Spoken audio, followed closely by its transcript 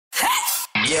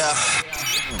Yeah.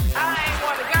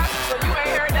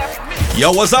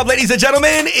 Yo, what's up, ladies and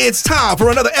gentlemen? It's time for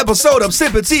another episode of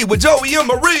Sippin' Tea with Joey and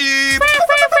Marie.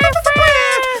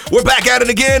 We're back at it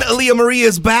again. Aaliyah Marie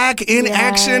is back in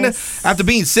action after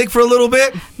being sick for a little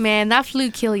bit. Man, that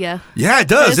flu kill ya. Yeah, it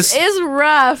does. It's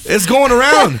rough. It's going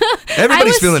around.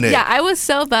 Everybody's feeling it. Yeah, I was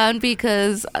so bummed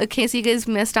because in case you guys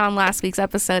missed on last week's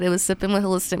episode, it was Sipping with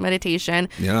Holistic Meditation.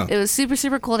 Yeah. It was super,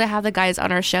 super cool to have the guys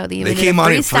on our show. They came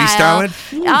on and freestyling.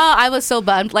 Oh, I was so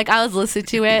bummed. Like, I was listening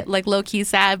to it, like, low-key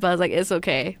sad, but I was like, it's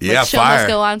okay. Yeah, like, show fire. must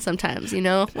go on sometimes, you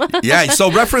know? Yeah, so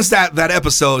reference that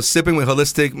episode, Sipping with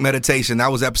Holistic Meditation.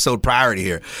 That was episode prior to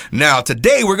here. Now,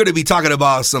 today we're going to be talking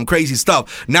about some crazy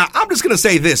stuff. Now, I'm just going to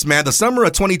say this, man. The summer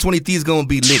of 2023 is going to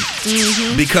be lit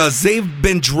because they've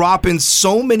been dropping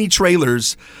so many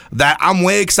trailers that I'm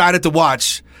way excited to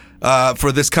watch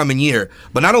for this coming year.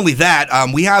 But not only that,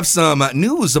 we have some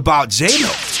news about J-Lo.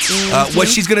 What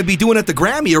she's going to be doing at the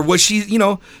Grammy, or what she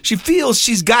feels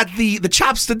she's got the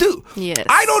chops to do. Yes.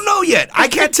 I don't know yet. I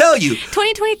can't tell you.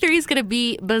 2023 is going to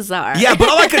be bizarre. Yeah, but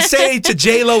all I can say to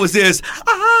J-Lo is this: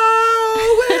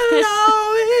 I will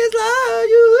always love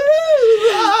you.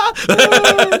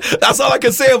 That's all I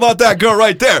can say about that girl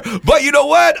right there. But you know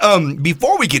what?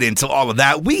 Before we get into all of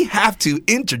that, we have to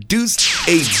introduce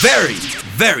a very,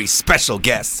 very special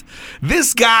guest.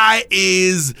 This guy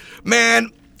is,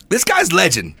 man, this guy's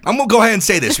legend. I'm going to go ahead and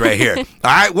say this right here. All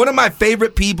right? One of my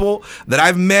favorite people that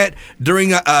I've met during,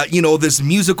 this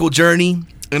musical journey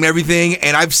and everything.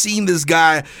 And I've seen this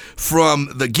guy from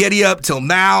the Getty Up till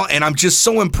now, and I'm just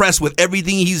so impressed with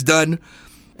everything he's done.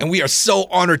 And we are so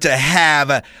honored to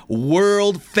have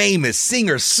world famous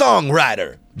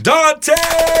singer-songwriter Dante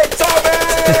Thomas.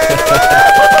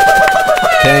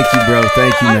 Thank you, bro.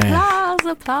 Thank you, man.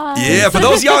 Applause. Yeah, for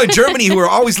those of y'all in Germany who are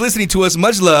always listening to us,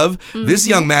 much love. This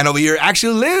young man over here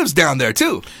actually lives down there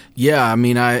too. Yeah, I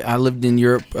mean, I lived in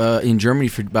Europe, in Germany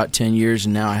for about 10 years,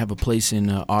 and now I have a place in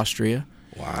Austria.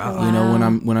 Wow. You know,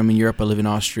 when I'm in Europe, I live in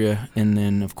Austria, and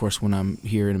then of course when I'm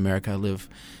here in America, I live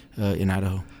in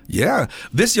Idaho. Yeah,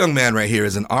 this young man right here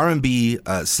is an R&B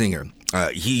singer.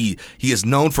 He is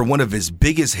known for one of his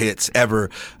biggest hits ever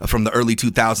from the early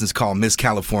 2000s called Miss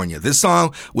California. This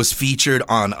song was featured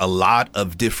on a lot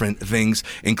of different things,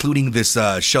 including this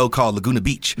show called Laguna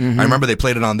Beach. I remember they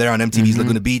played it on there on MTV's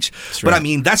Laguna Beach. That's right. But I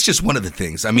mean, that's just one of the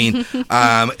things. I mean,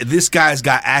 this guy's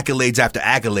got accolades after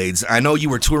accolades. I know you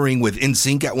were touring with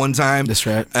NSYNC at one time. That's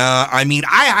right. I mean,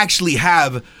 I actually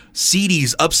have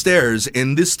CDs upstairs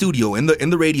in this studio in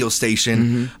the radio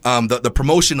station, the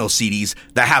promotional CDs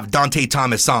that have Dante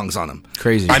Thomas songs on them.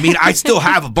 Crazy. I mean, I still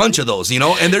have a bunch of those, you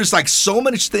know, and there's like so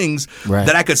much things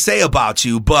that I could say about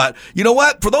you. But you know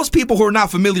what? For those people who are not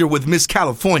familiar with Miss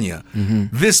California,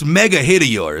 this mega hit of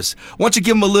yours, why don't you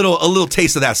give them a little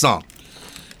taste of that song?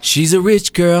 She's a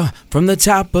rich girl from the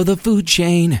top of the food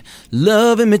chain.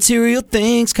 Love and material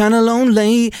things, kinda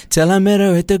lonely. Till I met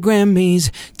her at the Grammys.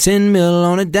 10 mil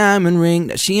on a diamond ring.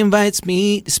 Now she invites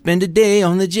me to spend a day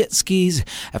on the jet skis.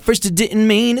 At first it didn't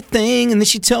mean a thing, and then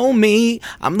she told me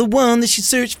I'm the one that she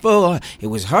searched for. It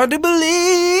was hard to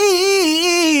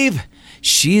believe.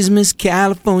 She's Miss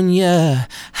California,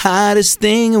 hottest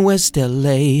thing in West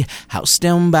LA. House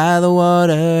down by the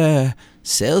water.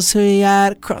 Sails her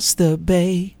yacht across the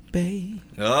bay.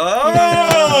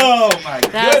 Oh my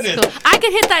goodness! Cool. I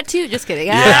could hit that too. Just kidding.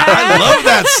 Yeah, I love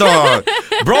that song,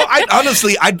 bro.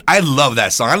 I love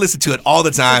that song. I listen to it all the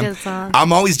time. It's a good song.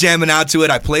 I'm always jamming out to it.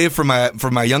 I play it for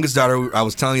my youngest daughter. I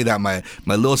was telling you that my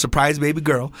little surprise baby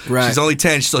girl. Right. She's only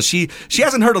 10, so she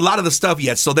hasn't heard a lot of the stuff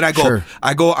yet. So then I go, Sure.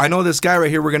 I know this guy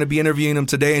right here. We're gonna be interviewing him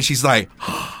today, and she's like.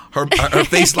 Her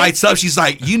face lights up. She's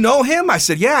like, "You know him?" I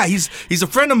said, "Yeah, he's a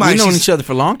friend of mine." We've known each other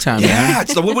for a long time, man. Yeah.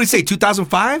 So what would we say?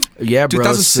 2005? Yeah, bro.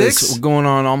 2006? We're going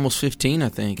on almost 15, I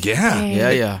think. Yeah.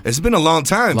 Yeah. It's been a long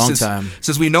time.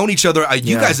 Since we've known each other.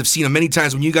 You guys have seen him many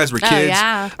times when you guys were kids.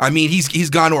 Yeah. I mean, he's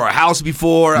gone to our house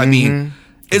before. I mean,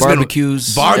 it's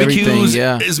barbecues, barbecues.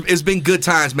 Yeah. It's been good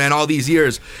times, man, all these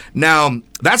years. Now,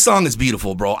 that song is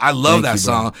beautiful, bro. I love that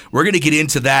song. We're going to get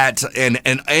into that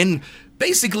and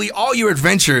basically all your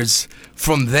adventures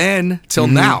from then till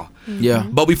now. Yeah.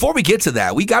 But before we get to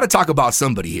that, we got to talk about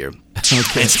somebody here.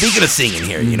 Okay. And speaking of singing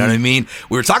here, you know what I mean?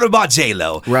 We were talking about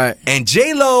J-Lo. Right. And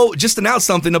J-Lo just announced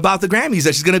something about the Grammys,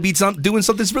 that she's going to be doing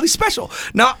something really special.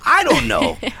 Now, I don't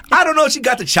know. I don't know if she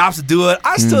got the chops to do it.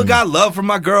 I still got love for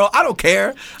my girl. I don't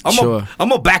care. I'm going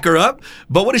to back her up.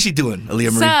 But what is she doing,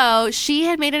 Aaliyah Marie? So she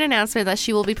had made an announcement that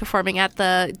she will be performing at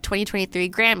the 2023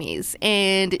 Grammys.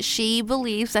 And she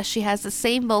believes that she has the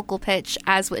same vocal pitch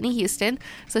as Whitney Houston.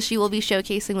 So she will be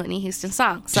showcasing Whitney Houston's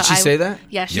song. So Did she say that?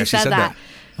 Yeah, she said said that.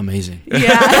 Amazing.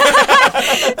 Yeah.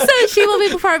 So she will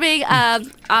be performing,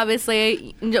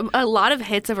 obviously, a lot of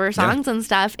hits of her songs and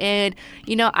stuff. And,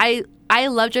 you know, I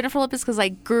love Jennifer Lopez because I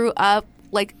grew up,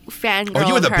 like, fangirling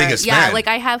you were the her. biggest Yeah, fan. like,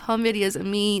 I have home videos of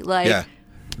me, like... Yeah.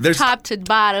 Top to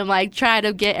bottom, like trying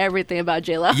to get everything about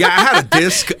J-Lo. Yeah, I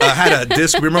had a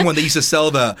disc. Remember when they used to sell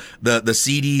the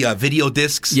CD video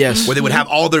discs? Yes. Where they would have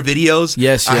all their videos?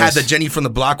 Yes, I had yes. the Jenny from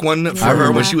the Block one for I her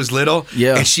remember. when she was little.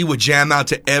 Yeah. And she would jam out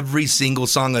to every single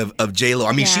song of J-Lo.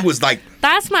 I mean, she was like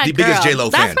That's my the girl. biggest J-Lo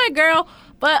fan. That's my girl.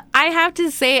 But I have to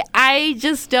say, I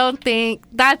just don't think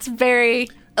that's very...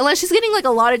 Unless she's getting, like, a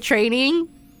lot of training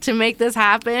to make this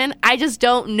happen, I just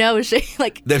don't know. She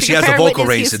like That to she has compare the vocal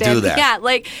Whitney range to Houston. do that. Yeah,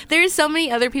 like there's so many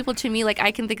other people to me. Like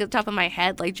I can think at the top of my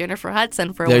head, like Jennifer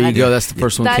Hudson for There one. you go. That's the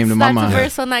first one that came to my That's mind. the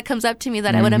first one that comes up to me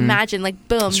that I would imagine. Like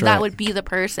boom, That's that right. would be the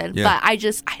person. Yeah. But I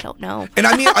don't know. And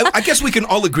I mean, I guess we can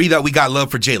all agree that we got love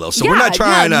for J-Lo. So we're Yeah, not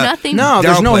trying yeah, to... nothing- No,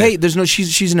 there's no downplay. hate. There's no.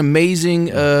 She's an amazing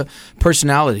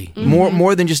personality.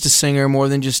 More than just a singer. More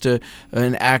than just an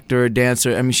actor, a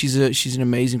dancer. I mean, she's an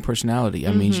amazing personality.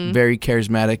 I mean, she's very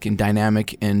charismatic and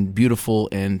dynamic and beautiful,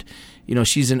 and you know,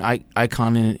 she's an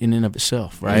icon in and of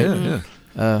itself, right? Yeah, yeah.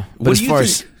 But What as do you far think?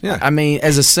 as Yeah. I mean,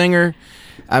 as a singer,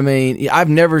 I mean, I've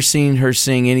never seen her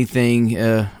sing anything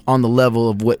on the level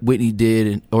of what Whitney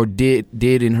did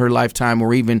did in her lifetime,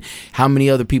 or even how many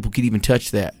other people could even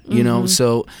touch that. You know,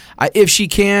 so if she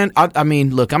can, I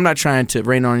mean, look, I'm not trying to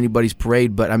rain on anybody's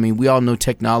parade, but I mean, we all know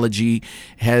technology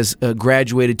has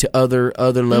graduated to other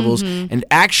levels, and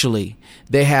actually,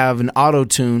 they have an auto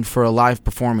tune for a live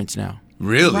performance now.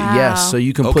 Really? Wow. Yes, so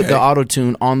you can put Okay. the auto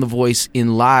tune on the voice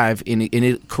in live, and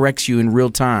it corrects you in real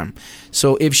time.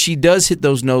 So if she does hit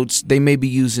those notes, they may be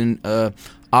using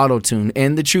auto tune.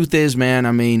 And the truth is, man,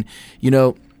 I mean, you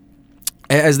know,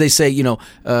 as they say, you know,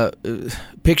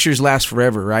 pictures last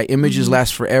forever, right? Images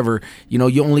last forever. You know,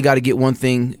 you only got to get one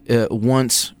thing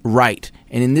once right.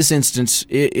 And in this instance,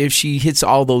 if she hits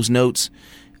all those notes,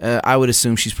 I would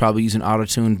assume she's probably using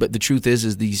auto-tune, but the truth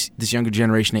is this younger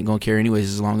generation ain't gonna care anyways,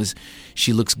 as long as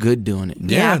she looks good doing it.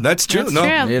 Yeah, Yeah, that's true. that's No,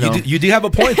 true. You know. you do have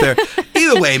a point there.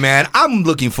 Either way, man, I'm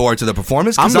looking forward to the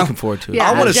performance. 'cause I'm looking forward to it.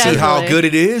 Yeah, I want to see how definitely. good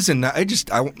it is, and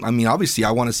I mean, obviously, I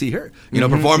want to see her,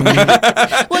 perform.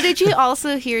 Well, did you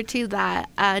also hear too that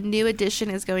New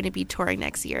Edition is going to be touring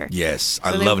next year? Yes,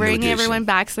 I So love they're New bringing Edition. everyone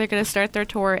back, so they're going to start their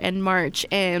tour in March.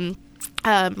 And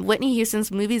Whitney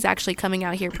Houston's movie is actually coming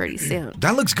out here pretty soon.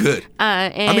 That looks good.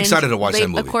 And excited to watch they, that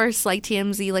movie. Of course, like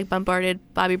TMZ, like bombarded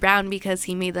Bobby Brown because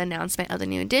he made the announcement of the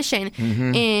New Edition,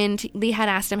 Mm-hmm. and they had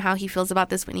asked him how he feels about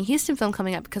this Whitney Houston film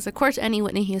coming up because, of course, any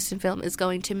Whitney Houston film is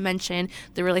going to mention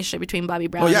the relationship between Bobby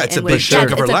Brown. Well, yeah, it's and a big Whitney. chunk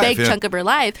Yeah, of her it's life, a big yeah. chunk of her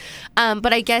life.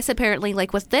 But I guess apparently,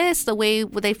 like with this, the way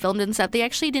they filmed and stuff, they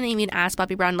actually didn't even ask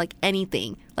Bobby Brown like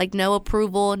anything, like no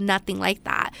approval, nothing like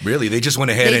that. Really, they just went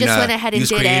ahead They and just went ahead and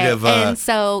used did creative. it, and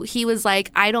so he was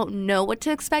like, "I don't know what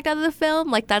to expect out of the film."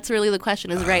 Like that's really the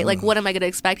question, is right? Like, what am I going to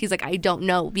expect? He's like, "I don't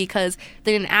know," because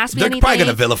they didn't ask me they're anything. probably going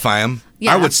to vilify him.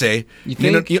 Yeah. I would say. You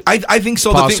think? I think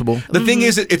so. Possible. The thing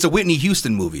is, it's a Whitney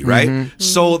Houston movie, right?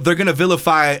 So they're going to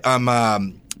vilify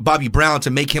Bobby Brown to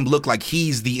make him look like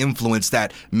he's the influence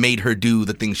that made her do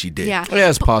the things she did. Yeah. Yeah,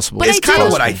 it's possible. But It's I kinda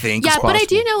do- what I think. Yeah, It's but I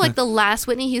do possible. know like the last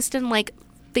Whitney Houston like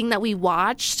thing that we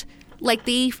watched. Like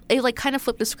they like kind of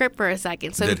flipped the script for a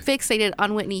second, so Did. fixated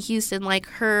on Whitney Houston, like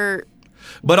her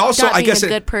But also, not I being guess a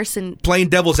good person. playing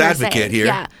devil's per advocate se. here.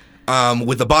 Yeah.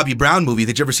 With the Bobby Brown movie,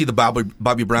 did you ever see the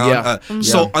Bobby Brown? Yeah.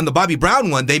 So Yeah. on the Bobby Brown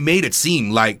one, they made it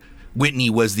seem like Whitney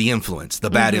was the influence, the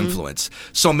bad influence.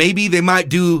 So maybe they might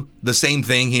do the same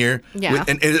thing here, Yeah.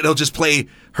 and it'll just play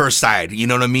her side. You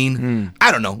know what I mean?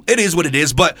 I don't know. It is what it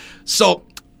is. But so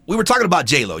we were talking about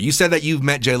J-Lo. You said that you've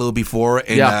met J-Lo before,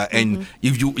 and Yeah. and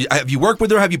have you worked with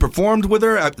her? Have you performed with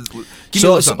her? Give me a So,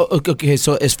 little something. okay,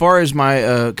 so as far as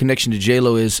my connection to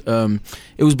J-Lo is,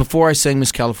 it was before I sang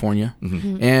Miss California,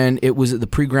 and it was at the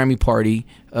pre-Grammy party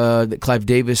that Clive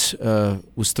Davis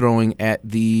was throwing at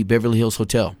the Beverly Hills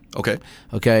Hotel. Okay.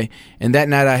 Okay, and that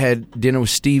night I had dinner with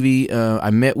Stevie. I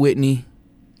met Whitney.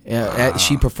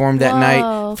 She performed that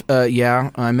Whoa. night.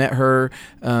 Yeah, I met her.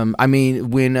 I mean,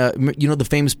 when you know the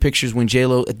famous pictures when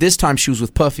J-Lo, at this time she was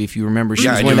with Puffy, if you remember. She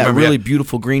Yeah, was I do wearing that remember, really yeah.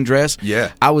 beautiful green dress.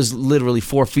 Yeah. I was literally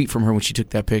 4 feet from her when she took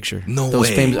that picture. No those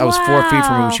way. I was 4 feet from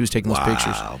her when Wow. she was taking those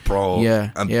pictures. Wow, bro.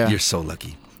 Yeah, yeah. You're so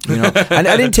lucky. You know, I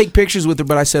didn't take pictures with her,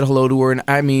 but I said hello to her. And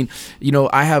I mean, you know,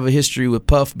 I have a history with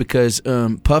Puff because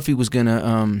Puffy was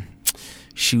gonna.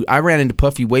 I ran into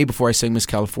Puffy way before I sang Miss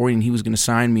California, and he was gonna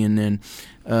sign me, and then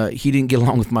he didn't get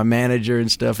along with my manager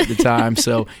and stuff at the time,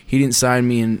 so he didn't sign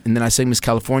me. And then I sang Miss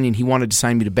California, and he wanted to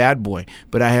sign me to Bad Boy,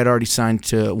 but I had already signed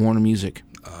to Warner Music.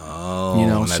 Oh, You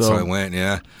know, that's so- how it went.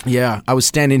 Yeah. Yeah, I was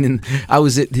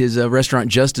at his restaurant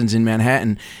Justin's in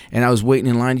Manhattan, and I was waiting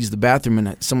in line to use the bathroom,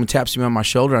 and someone taps me on my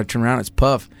shoulder. I turn around, it's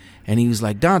Puff. And he was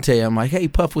like, Dante. I'm like, hey,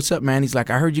 Puff, what's up, man? He's like,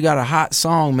 I heard you got a hot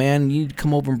song, man. You need to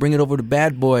come over and bring it over to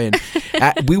Bad Boy. And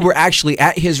we were actually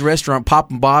at his restaurant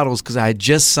popping bottles because I had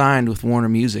just signed with Warner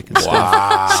Music and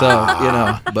stuff.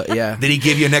 So, but yeah. Did he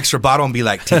give you an extra bottle and be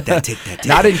like, take that, take that, take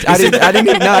No, that? I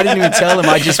didn't even tell him.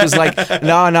 I just was like,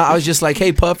 no. I was just like,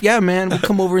 hey, Puff, yeah, man, we'll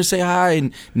come over and say hi.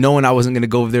 And knowing I wasn't going to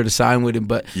go over there to sign with him.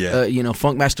 But,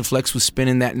 Funkmaster Flex was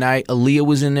spinning that night. Aaliyah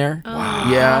was in there.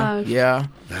 Wow. Yeah.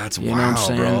 That's You know wild, what I'm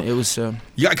saying? bro. It was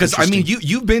Yeah, because I mean, interesting.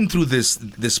 you've been through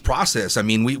this process. I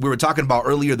mean, we were talking about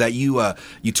earlier that you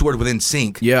toured with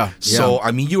NSYNC. Yeah. So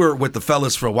I mean, you were with the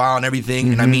fellas for a while and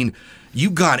everything, and I mean,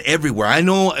 you've gone everywhere. I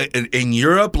know in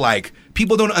Europe, like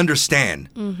people don't understand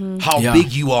how Yeah.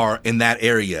 big you are in that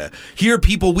area. Here,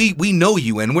 people we know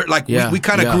you, and we're like we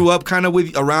kind of grew up kind of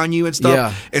with around you and stuff.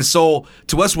 Yeah. And so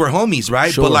to us, we're homies,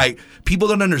 right? Sure. But like people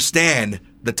don't understand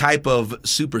the type of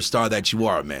superstar that you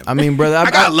are, man. I mean, brother, I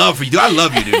got love for you, dude. I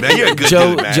love you, dude, man. You're a good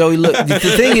dude, man. Joey, look, the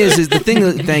thing is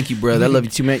thank you, brother. I love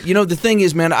you too, man. You know, the thing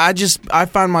is, man, I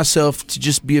find myself to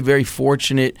just be a very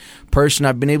fortunate person.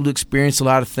 I've been able to experience a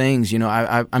lot of things. You know,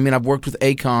 I mean, I've worked with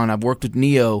Akon, I've worked with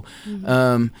Neo.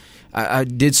 I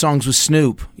did songs with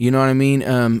Snoop. You know what I mean?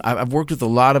 I've worked with a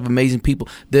lot of amazing people.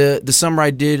 The summer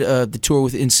I did the tour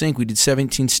with NSYNC, we did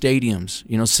 17 stadiums.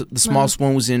 You know, so the smallest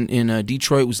one was in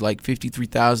Detroit, was like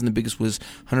 53,000. The biggest was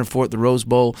 104 at the Rose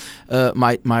Bowl.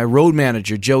 My road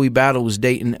manager Joey Battle was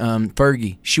dating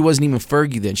Fergie. She wasn't even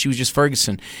Fergie then; she was just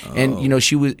Ferguson. And you know,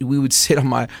 we would sit on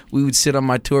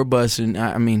my tour bus, and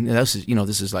I mean, this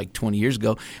is like 20 years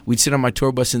ago. We'd sit on my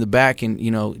tour bus in the back,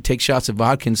 and take shots of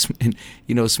vodka and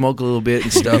smoke a little bit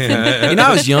and stuff. And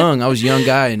I was young. I was a young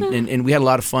guy, and we had a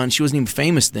lot of fun. She wasn't even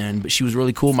famous then, but she was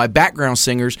really cool. My background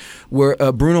singers were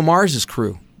Bruno Mars's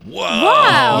crew. Whoa.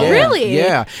 Wow, really?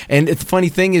 Yeah. And the funny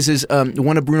thing is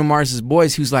one of Bruno Mars's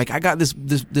boys, who's like, I got this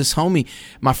homie,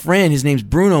 my friend, his name's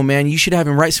Bruno, man. You should have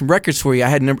him write some records for you. I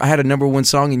had a #1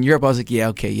 song in Europe. I was like, yeah,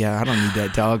 okay, yeah, I don't need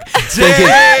that, dog. Thinking,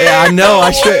 yeah, I know,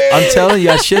 I should. I'm telling you,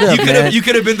 I should have, man. You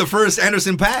could have been the first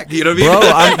Anderson .Paak. You know what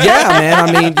I mean? Bro, man.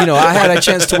 I mean, I had a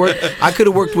chance to work. I could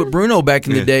have worked with Bruno back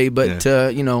in the day, but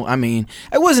I mean,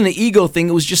 it wasn't an ego thing.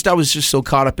 It was just I was just so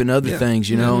caught up in other things,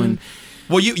 and.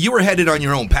 Well, you were headed on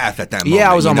your own path at that moment.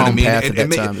 Yeah, I was on you know my own what I mean? path at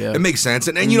that time. Yeah. It makes sense,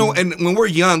 and and when we're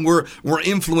young, we're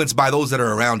influenced by those that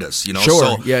are around us. You know,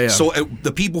 Sure. So, Yeah. So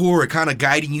the people who are kind of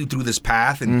guiding you through this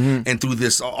path and through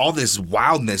this all this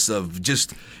wildness of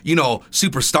just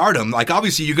superstardom. Like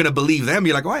obviously you're gonna believe them.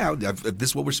 You're like, oh yeah, if this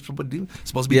is what we're supposed to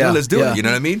be doing. Let's do it. You know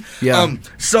what I mean? Yeah.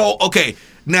 So okay,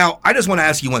 now I just want to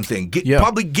ask you one thing.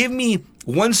 Probably give me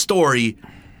one story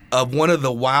of one of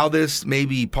the wildest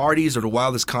maybe parties or the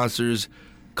wildest concerts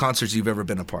you've ever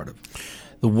been a part of.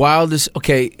 The wildest,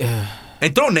 okay.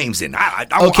 And throw names in. I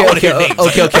Okay, want to okay, hear names.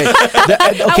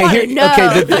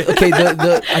 okay.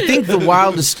 know. I think the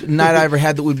wildest night I ever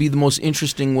had that would be the most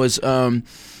interesting was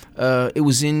it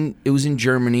was in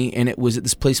Germany, and it was at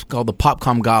this place called the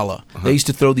Popcom Gala. They used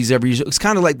to throw these every year. It's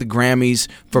kind of like the Grammys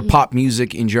for pop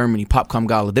music in Germany. Popcom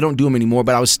Gala. They don't do them anymore.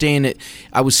 But I was staying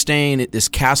at this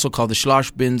castle called the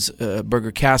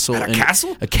Schlossbinsberger Castle. At a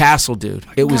castle? A castle, dude.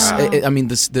 It was. I mean,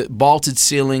 the vaulted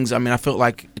ceilings. I mean, I felt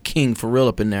like a king for real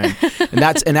up in there.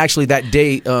 And actually that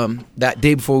day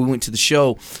before we went to the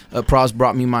show, Praz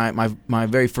brought me my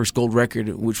very first gold record,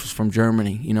 which was from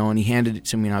Germany. And he handed it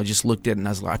to me, and I just looked at it, and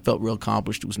I was like, I felt real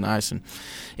accomplished. It was nice. And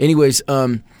anyways,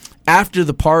 after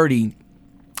the party,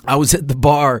 I was at the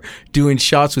bar doing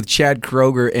shots with Chad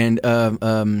Kroeger and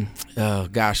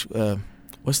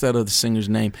what's that other singer's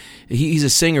name? He's a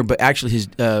singer, but actually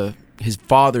his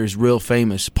father is real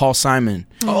famous, Paul Simon.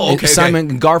 Oh, okay.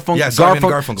 Simon Garfunkel. Yeah, Simon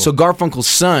Garfunkel. So Garfunkel's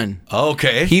son.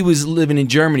 Okay. He was living in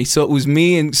Germany, so it was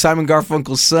me and Simon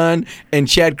Garfunkel's son and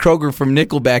Chad Kroeger from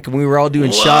Nickelback, and we were all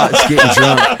doing shots, getting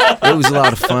drunk. It was a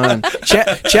lot of fun.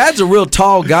 Chad's a real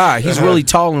tall guy. He's really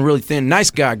tall and really thin.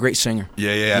 Nice guy, great singer.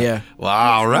 Yeah.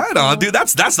 Wow, right on, dude.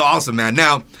 That's awesome, man.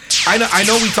 Now, I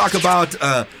know we talk about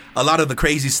a lot of the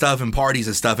crazy stuff and parties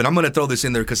and stuff, and I'm going to throw this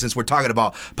in there because since we're talking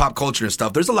about pop culture and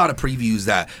stuff, there's a lot of previews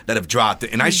that have dropped,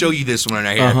 and I show you this one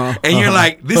right here, and you're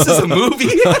like, this is a movie?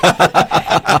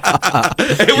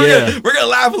 And we're gonna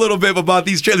laugh a little bit about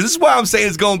these trailers. This is why I'm saying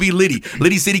it's going to be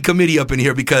Liddy City Committee up in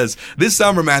here, because this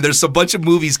summer, man, there's a bunch of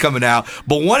movies coming out,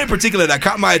 but one in particular that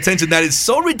caught my attention that is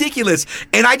so ridiculous,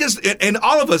 and and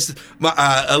all of us,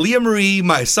 Aaliyah Marie,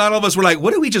 my son, all of us were like,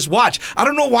 what did we just watch? I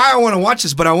don't know why I want to watch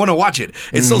this, but I want to watch it.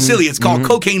 It's so silly. It's called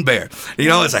Cocaine Bear. You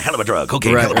know, it's a hell of a drug.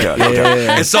 Cocaine, hell of a drug.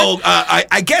 Yeah. And so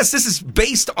I guess this is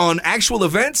based on actual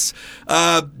events.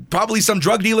 Probably some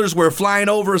drug dealers were flying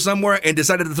over somewhere and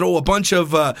decided to throw a bunch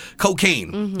of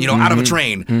cocaine, you know, out of a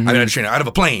train. I mean, out of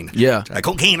a plane. Yeah.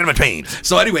 Cocaine out of a plane.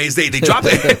 So anyways, they drop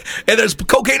it and there's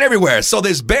cocaine everywhere. So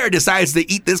this bear decides to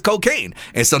eat this cocaine.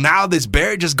 And so now this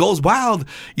bear just goes wild,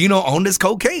 you know, on this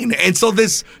cocaine. And so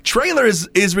this trailer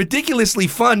is ridiculously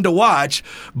fun to watch.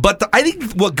 But I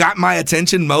think what got my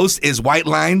attention most is White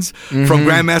Lines from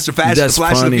Grandmaster Flash, That's the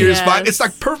Flash of the funny. Furious Yes. 5. It's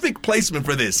like perfect placement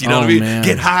for this. You know Oh, what I mean? man.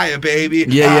 Get higher, baby.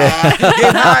 Yeah.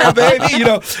 Get higher, baby. You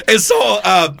know. And so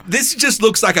this just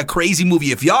looks like a crazy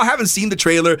movie. If y'all haven't seen the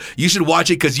trailer, you should watch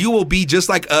it because you will be just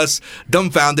like us,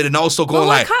 dumbfounded and also going Well,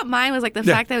 like, what caught mine was like the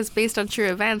fact that it was based on true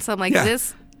events. So I'm like, Yeah.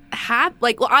 this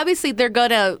well, obviously they're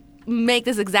gonna make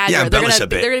this exaggerated. embellish a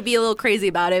bit. They're gonna be a little crazy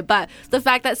about it. But the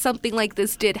fact that something like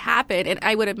this did happen, and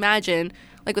I would imagine,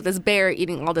 like with this bear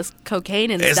eating all this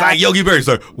cocaine and it's stuff. like Yogi Bear's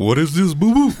like, what is this,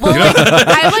 boo boo? Well, like,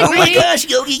 I'm like reading, gosh,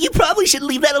 Yogi, you probably should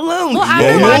leave that alone. Well,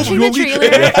 after watching the trailer,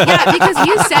 yeah, because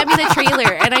you sent me the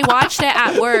trailer and I watched it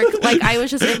at work. Like I was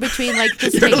just in between, like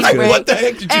just You're taking like, a break. what the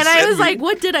heck did you And I send was me? like,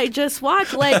 what did I just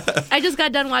watch? Like I just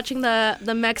got done watching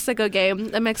the Mexico game,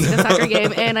 the Mexico soccer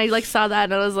game, and I like saw that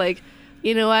and I was like,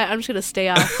 you know what? I'm just gonna stay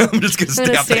off. I'm just going to I'm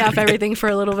gonna stay off everything for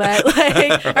a little bit.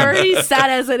 Like I'm already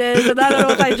sad as it is, and I don't know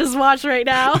if I just watched right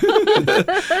now.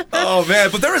 Oh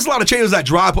man, but there is a lot of trailers that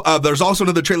drop. There's also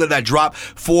another trailer that dropped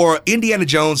for Indiana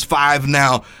Jones 5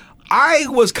 now. I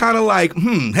was kind of like,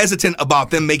 hesitant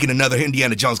about them making another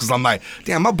Indiana Jones because I'm like,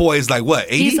 damn, my boy is like, what,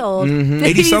 80? He's old.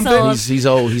 80 He's something? old. He's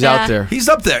old. He's Yeah. out there. He's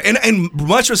up there. And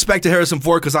much respect to Harrison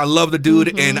Ford because I love the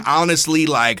dude. And honestly,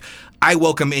 like, I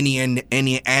welcome any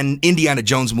Indiana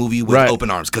Jones movie with Right. open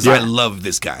arms because Yeah. I love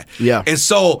this guy. Yeah. And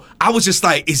so I was just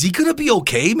like, is he going to be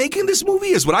okay making this movie?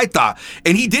 Is what I thought.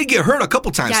 And he did get hurt a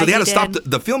couple times. Yeah, So they had he to stop did.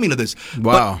 the filming of this.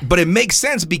 Wow. But it makes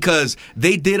sense because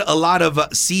they did a lot of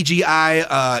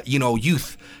CGI,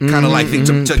 youth kind of like thing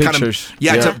to kind of, Pictures.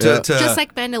 yeah, Yeah, to yeah. Just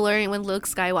like Mandalorian with Luke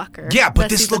Skywalker. Yeah, but That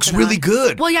this season looks finale. really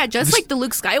good. Well, yeah, just like the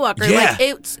Luke Skywalker. Yeah.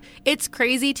 Like it's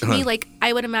crazy to me. Like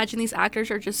I would imagine these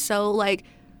actors are just so like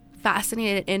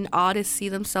fascinated and awe to see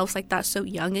themselves like that so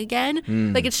young again.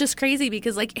 Like it's just crazy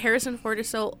because like Harrison Ford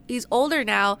is he's older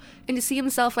now, and to see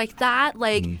himself like that,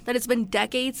 like that it's been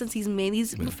decades since he's made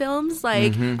these films,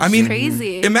 like I mean,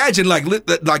 crazy. Imagine like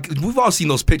we've all seen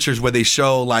those pictures where they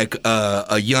show like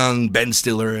a young Ben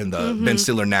Stiller and the Ben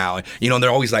Stiller now. You know, and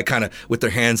they're always like kind of with their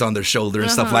hands on their shoulder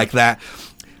and stuff like that.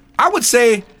 I would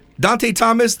say Dante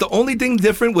Thomas, the only thing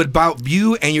different about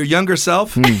you and your younger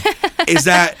self is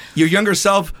that your younger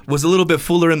self was a little bit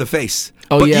fuller in the face.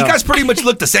 Oh, but yeah. you guys pretty much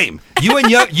look the same. You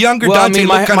and younger Well, I Dante mean,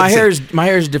 look kind my of the same.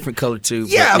 hair is a different color too.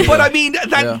 Yeah, but I mean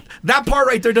that part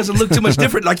right there doesn't look too much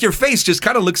different. Like your face just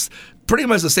kind of looks pretty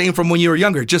much the same from when you were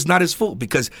younger, just not as full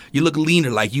because you look leaner,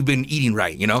 like you've been eating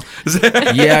right. You know?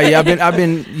 yeah. I've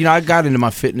been. I got into my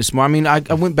fitness more. I mean, I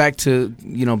went back to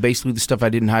basically the stuff I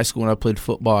did in high school when I played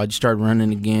football. I just started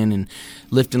running again and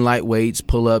lifting light weights,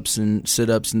 pull ups and sit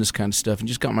ups and this kind of stuff, and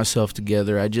just got myself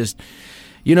together. I just.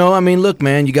 I mean, look,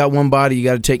 man, you got one body, you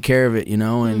got to take care of it,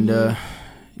 and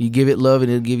you give it love and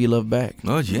it'll give you love back.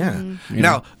 Oh, yeah.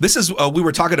 Now, this is, we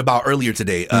were talking about earlier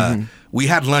today. We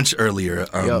had lunch earlier,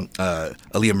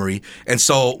 Aaliyah Marie. And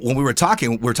so when we were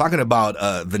talking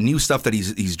about the new stuff that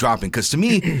he's dropping. Because to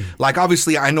me, like,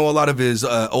 obviously, I know a lot of his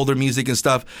older music and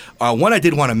stuff. One I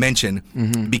did want to mention,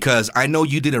 because I know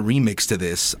you did a remix to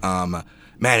this.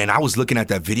 Man, and I was looking at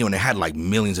that video and it had like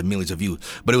millions and millions of views.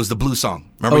 But it was the Blue song.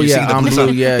 Remember Oh, you yeah, singing the I'm Blue Blue,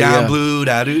 song? yeah, I'm yeah. Blue,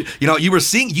 da-doo.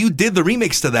 You did the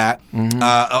remix to that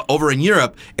over in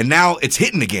Europe, and now it's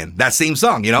hitting again. That same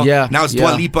song, Yeah, Now it's yeah.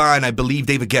 Dua Lipa and I believe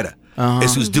David Guetta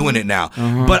is who's doing it now.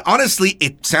 But honestly,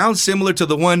 it sounds similar to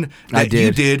the one I that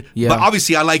you did. did. Yeah. But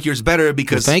obviously, I like yours better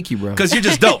because Well, thank you, bro. Because you're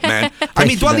just dope, man. I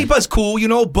mean, you, Dua man. Lipa's cool,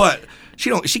 but. She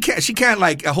can't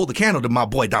like hold the candle to my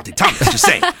boy Dante Thomas. Just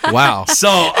saying. Wow. So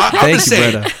I'm Thank just you,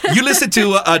 saying, brother. you listen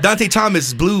to Dante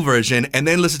Thomas' Blue version, and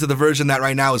then listen to the version that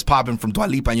right now is popping from Dua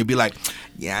Lipa, and you'll be like,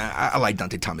 yeah, I like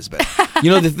Dante Thomas better.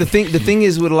 The thing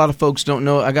is, what a lot of folks don't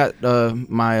know, I got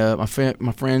my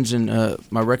friends and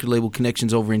my record label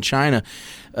connections over in China.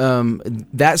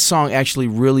 That song actually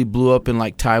really blew up in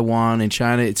like Taiwan and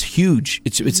China. It's huge.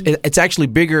 It's actually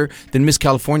bigger than Miss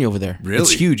California over there. Really?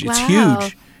 It's huge. It's Wow.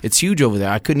 huge. It's huge over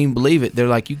there. I couldn't even believe it. They're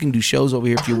like, you can do shows over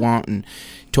here if you want and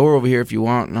tour over here if you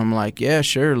want. And I'm like, yeah,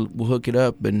 sure, we'll hook it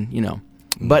up. And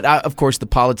But of course, the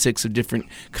politics of different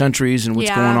countries and what's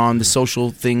going on, the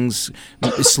social things,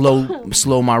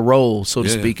 slow my roll, so to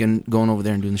speak, and going over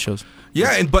there and doing the shows.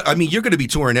 Yeah, but I mean, you're going to be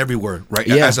touring everywhere, right?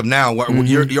 Yeah. As of now,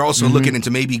 you're also looking into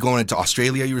maybe going into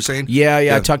Australia. You were saying?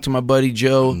 Yeah. I talked to my buddy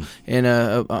Joe and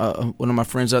one of my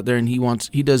friends out there, and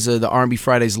he does the R&B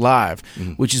Fridays Live,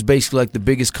 which is basically like the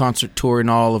biggest concert tour in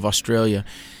all of Australia.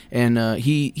 And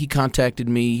he contacted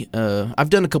me. I've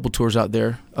done a couple tours out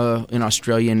there in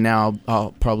Australia, and now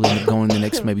I'll probably end up going the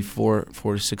next maybe 4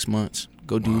 to 6 months.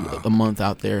 Go do a month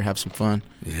out there, have some fun.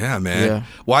 Yeah, man. Yeah.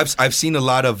 Well, I've seen a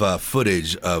lot of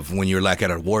footage of when you're like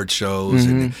at award shows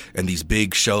and these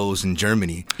big shows in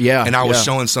Germany. Yeah. And I was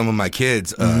showing some of my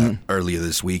kids earlier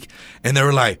this week, and they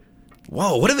were like,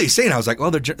 "Whoa, what are they saying?" I was like,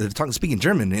 "Oh, they're speaking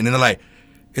German," and then they're like.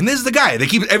 And this is the guy. They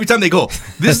keep every time they go.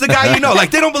 This is the guy you know.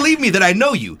 Like they don't believe me that I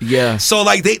know you. Yeah. So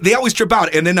like they always trip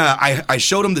out. And then I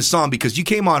showed them the song because you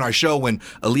came on our show when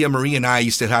Aaliyah Marie and I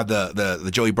used to have the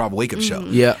Joey Bravo Wake Up Show.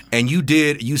 Yeah. And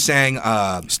you sang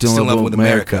Still in Love with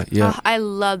America. Yeah. Oh, I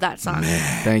love that song.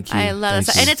 Man. Thank you. I love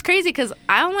that song. And it's crazy because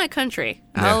I don't like country.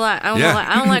 I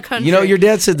don't like country. You know, your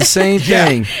dad said the same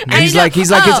thing. He's like,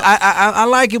 I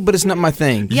like it, but it's not my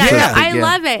thing. Yeah, I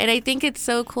love it, and I think it's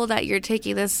so cool that you're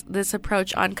taking this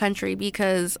approach on country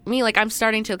because me, like, I'm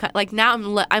starting to like now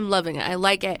I'm loving it. I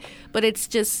like it, but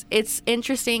it's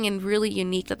interesting and really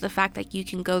unique that the fact that you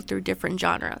can go through different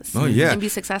genres. Oh yeah, and be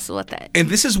successful with it. And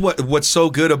this is what's so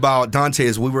good about Dante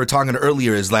is we were talking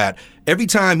earlier is that every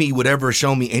time he would ever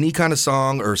show me any kind of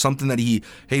song or something that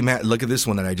hey Matt, look at this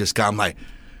one that I just got. I'm like,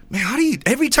 man, how do you?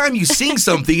 Every time you sing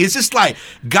something, it's just like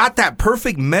got that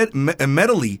perfect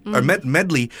medley,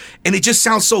 and it just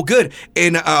sounds so good.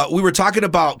 And we were talking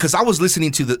about because I was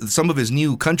listening to some of his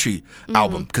new country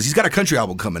album because he's got a country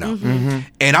album coming out,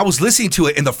 and I was listening to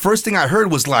it, and the first thing I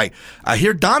heard was like, I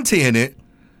hear Dante in it,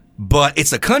 but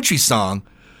it's a country song,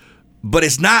 but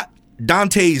it's not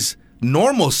Dante's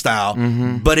normal style,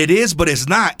 but it is, but it's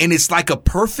not, and it's like a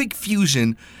perfect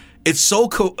fusion. It's so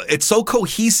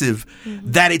cohesive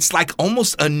that it's like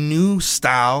almost a new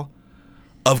style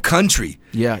of country.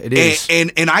 Yeah, it is.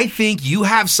 And I think you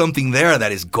have something there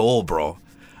that is gold, bro.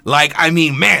 Like, I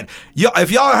mean, man, if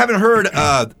y'all haven't heard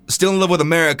Still in Love with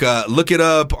America, look it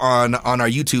up on our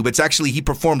YouTube. It's actually, he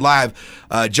performed live,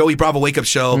 Joey Bravo Wake Up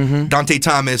Show, Dante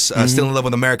Thomas, Still in Love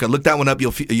with America. Look that one up. You'll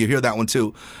hear that one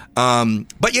too.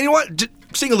 But you know what? Just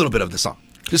sing a little bit of the song.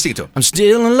 Just sing it to him. I'm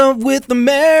still in love with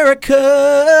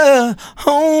America,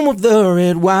 home of the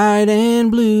red, white, and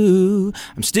blue.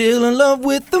 I'm still in love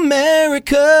with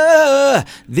America.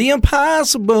 The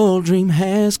impossible dream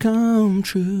has come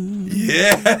true.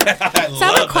 Yeah. So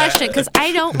I have a question because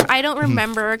I don't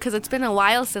remember because it's been a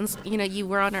while since you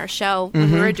were on our show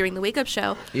when we were doing the Wake Up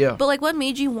Show. Yeah. But like, what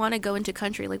made you want to go into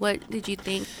country? Like, what did you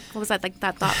think? What was that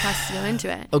thought process to go into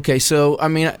it? Okay, so I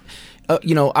mean.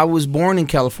 I was born in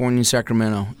California, in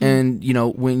Sacramento, and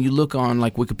when you look on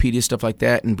like Wikipedia stuff like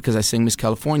that, and because I sing Miss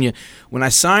California, when I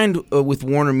signed with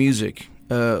Warner Music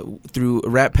through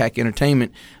Rat Pack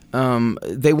Entertainment,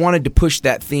 they wanted to push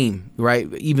that theme, right?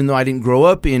 Even though I didn't grow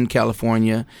up in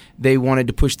California, they wanted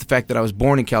to push the fact that I was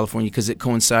born in California because it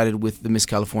coincided with the Miss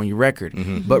California record.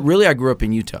 But really, I grew up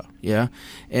in Utah, yeah.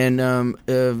 And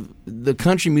the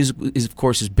country music is, of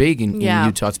course, big in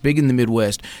Utah. It's big in the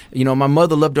Midwest. My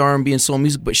mother loved R&B and soul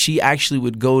music, but she actually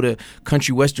would go to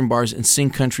country western bars and sing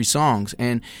country songs.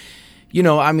 And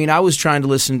I was trying to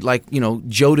listen like,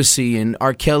 Jodeci and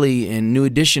R. Kelly and New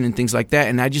Edition and things like that,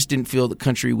 and I just didn't feel that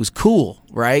country was cool,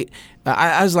 right?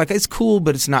 I was like, it's cool,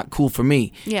 but it's not cool for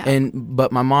me. Yeah.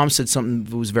 But my mom said something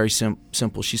that was very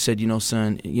simple. She said,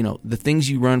 son, the things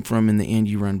you run from, in the end,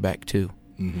 you run back to.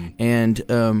 And,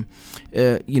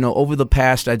 over the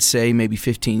past, I'd say maybe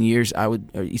 15 years,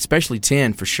 especially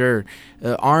 10 for sure,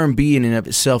 R&B in and of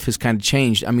itself has kind of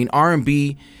changed. I mean,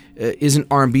 R&B isn't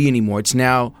R&B anymore. It's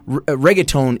now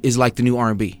reggaeton is like the new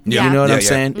R&B. Yeah. You know what I'm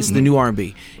saying? It's the new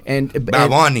R&B. And Bad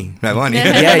Bunny.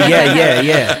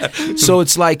 Yeah. So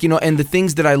it's like, and the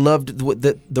things that I loved,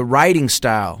 the writing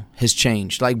style has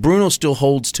changed. Like Bruno still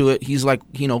holds to it. He's like,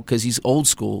 because he's old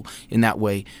school in that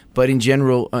way. But in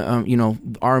general,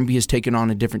 R&B has taken on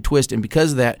a different twist, and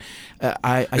because of that,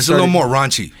 it's a little more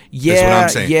raunchy. Yeah, is what I'm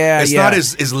saying. Yeah, it's not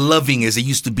as loving as it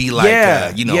used to be. Like,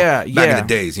 back in the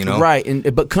days.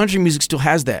 Right. But country music still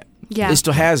has that. Yeah, it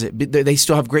still has it. They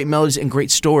still have great melodies and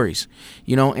great stories.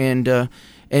 And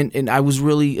I was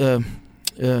really.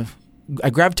 I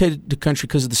gravitated to country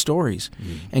because of the stories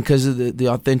and because of the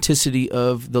authenticity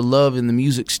of the love in the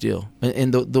music still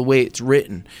and the way it's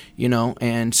written,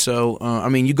 And so,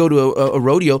 you go to a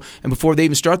rodeo, and before they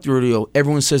even start the rodeo,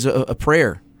 everyone says a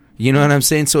prayer. You know what I'm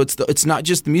saying? So it's not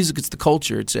just the music, it's the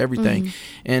culture, it's everything.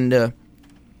 And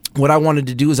what I wanted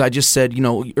to do is I just said, you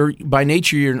know, by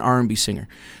nature you're an R&B singer,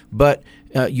 but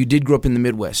you did grow up in the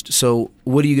Midwest. So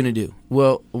what are you going to do?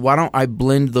 Well, why don't I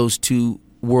blend those two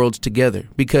worlds together?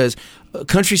 Because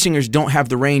country singers don't have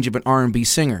the range of an R&B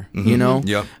singer, you know?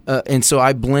 Yeah. And so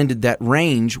I blended that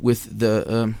range with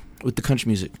the country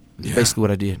music. Yeah. Basically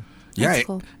what I did. Yeah, That's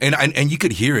cool. and you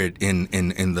could hear it in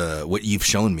the what you've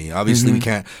shown me. Obviously, we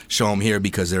can't show them here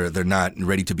because they're not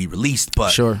ready to be released.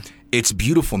 But Sure. it's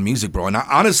beautiful music, bro. And I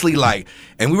honestly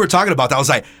and we were talking about that. I was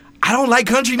like, I don't like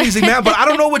country music, man, but I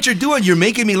don't know what you're doing. You're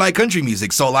making me like country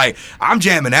music, so like I'm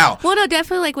jamming out. Well, no,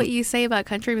 definitely like what you say about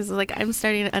country music. Like I'm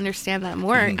starting to understand that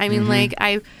more. I mean, like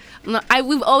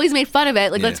we've always made fun of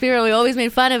it. Like let's be real, we always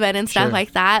made fun of it and stuff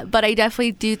like that. But I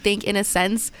definitely do think, in a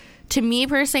sense, to me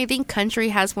personally, I think country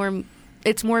has more.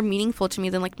 It's more meaningful to me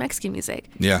than like Mexican music.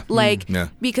 Yeah. Like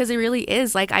because it really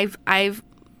is. Like I've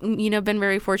been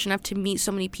very fortunate enough to meet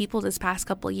so many people this past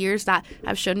couple of years that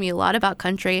have shown me a lot about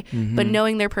country, but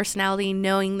knowing their personality,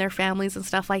 knowing their families and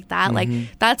stuff like that, like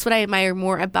that's what I admire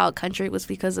more about country, was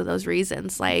because of those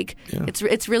reasons. Like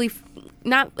it's really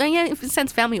not, in a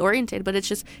sense, family oriented, but it's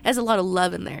just, it has a lot of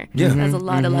love in there. Yeah. It has a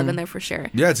lot of love in there for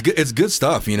sure. Yeah, it's good. It's good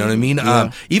stuff. You know what I mean?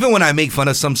 Even when I make fun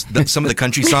of some of the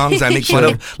country songs, I make fun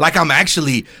of. Like I'm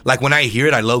actually like when I hear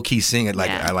it, I low key sing it.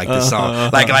 Like I like this song.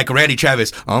 Like Randy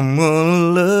Travis. I'm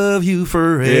gonna love you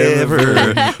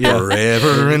forever,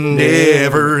 forever and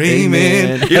ever,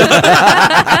 amen. You know?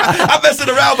 I'm messing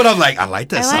around, but I'm like, I like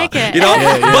that I song. like it. You know,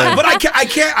 but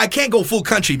I can't go full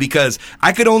country because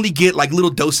I could only get like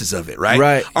little doses of it.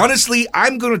 Right. Honestly,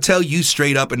 I'm gonna tell you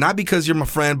straight up, and not because you're my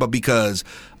friend, but because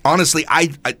honestly, I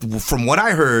from what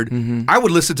I heard, I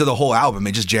would listen to the whole album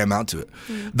and just jam out to it.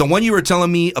 The one you were telling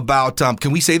me about,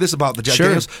 can we say this about the Jack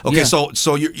Daniels? Okay,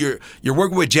 so you're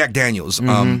working with Jack Daniels,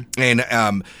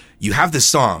 and you have this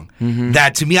song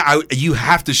that to me, you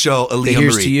have to show Aaliyah Marie.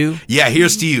 Here's to You? Yeah,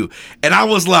 Here's to You. And I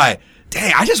was like,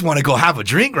 dang, I just want to go have a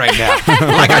drink right now.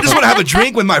 Like, I just want to have a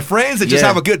drink with my friends and just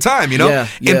have a good time, you know? Yeah.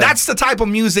 And that's the type of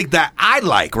music that I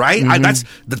like, right? That's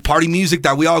the party music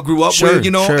that we all grew up with,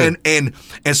 you know? And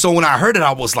so when I heard it,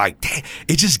 I was like, dang,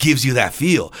 it just gives you that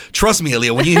feel. Trust me,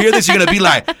 Aaliyah, when you hear this, you're going to be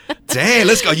like, dang,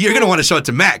 let's go. You're going to want to show it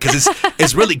to Matt because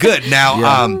it's really good.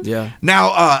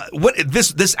 Now, what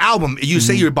this album, you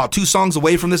say you're about 2 songs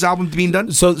away from this album being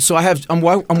done? So I'm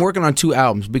working on 2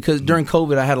 albums because during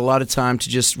COVID I had a lot of time to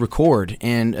just record,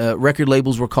 and record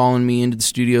labels were calling me into the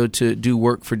studio to do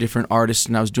work for different artists,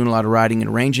 and I was doing a lot of writing and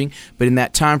arranging. But in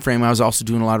that time frame, I was also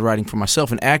doing a lot of writing for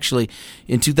myself. And actually,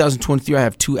 in 2023, I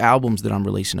have 2 albums that I'm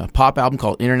releasing: a pop album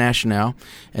called International,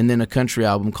 and then a country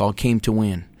album called Came to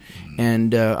Win.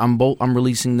 And I'm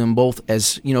releasing them both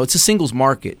as, you know, it's a singles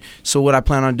market. So what I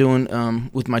plan on doing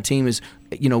with my team is,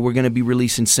 you know, we're going to be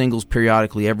releasing singles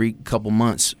periodically every couple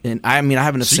months. And I have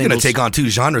enough so singles. you're going to take on 2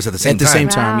 genres at the same time? At the same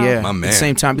time, yeah. My man. At the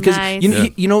same time. Because,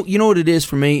 you know what it is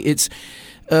for me? It's,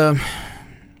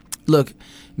 look,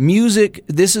 music,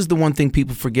 this is the one thing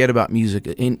people forget about music.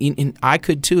 And I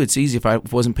could too. It's easy if I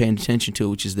wasn't paying attention to it,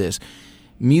 which is this.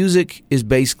 Music is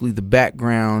basically the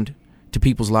background to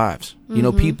people's lives. You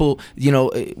know, people, you know,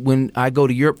 when I go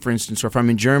to Europe, for instance, or if I'm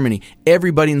in Germany,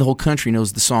 everybody in the whole country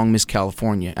knows the song Miss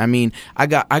California. I mean,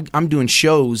 I'm doing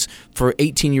shows for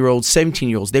 18-year-olds,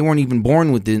 17-year-olds. They weren't even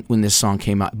born when this song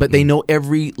came out, but they know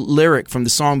every lyric from the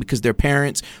song because their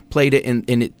parents played it, and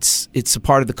it's a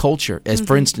part of the culture. As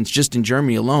for instance, just in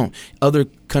Germany alone, other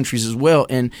countries as well.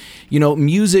 And, you know,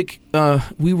 music,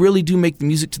 we really do make the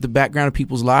music to the background of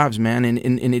people's lives, man,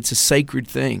 and it's a sacred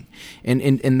thing.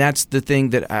 And that's the thing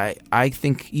that I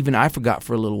think even I forgot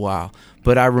for a little while,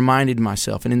 but I reminded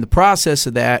myself. And in the process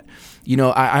of that, you know,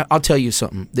 I'll tell you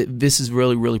something. This is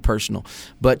really, really personal.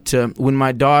 But when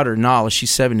my daughter, Nala,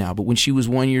 she's 7 now, but when she was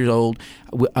 1 year old,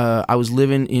 I was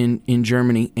living in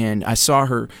Germany, and I saw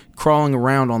her crawling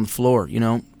around on the floor, you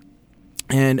know.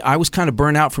 And I was kind of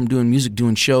burnt out from doing music,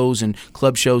 doing shows and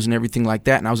club shows and everything like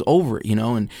that, and I was over it, you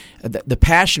know, and the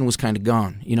passion was kind of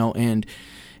gone, you know. And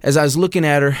as I was looking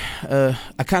at her,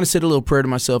 I kind of said a little prayer to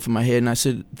myself in my head, and I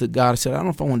said to God, I don't know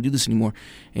if I want to do this anymore.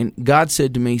 And God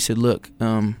said to me, he said, look,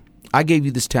 I gave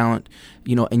you this talent,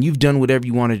 you know, and you've done whatever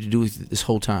you wanted to do with it this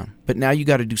whole time. But now you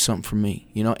got to do something for me,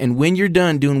 you know. And when you're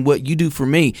done doing what you do for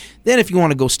me, then if you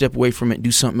want to go step away from it and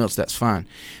do something else, that's fine.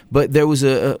 But there was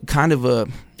a kind of a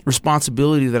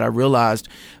responsibility that I realized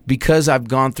because I've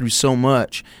gone through so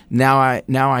much. Now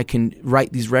I can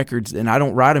write these records, and I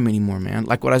don't write them anymore, man.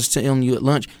 Like what I was telling you at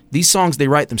lunch, these songs, they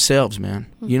write themselves, man.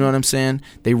 You know what I'm saying?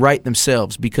 They write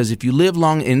themselves, because if you live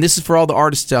long, and this is for all the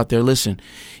artists out there, listen,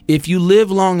 if you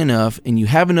live long enough and you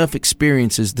have enough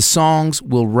experiences, the songs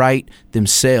will write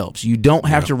themselves. You don't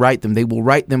have to write them. They will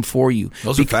write them for you.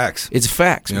 Those are facts. It's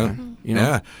facts, man. You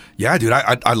know? Yeah, dude,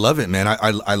 I love it, man.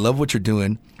 I love what you're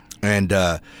doing. And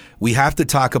we have to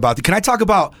talk about. Can I talk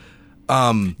about? Do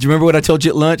you remember what I told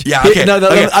you at lunch? Yeah. Okay. No,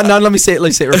 let me say it. Let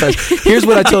me say it real fast. Here's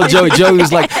what I told Joey. Joey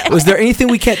was like, "Was there anything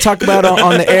we can't talk about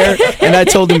on the air?" And I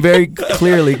told him very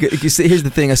clearly. Here's the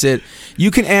thing. I said,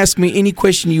 "You can ask me any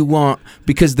question you want,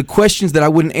 because the questions that I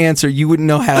wouldn't answer, you wouldn't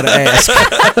know how to ask."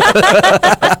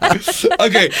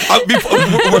 Okay,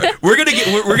 we're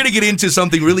gonna get into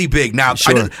something really big now.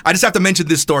 Sure. I just have to mention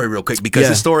this story real quick, because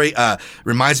this story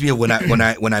reminds me of when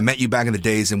I met you back in the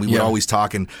days, and we would always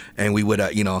talk and we would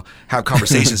have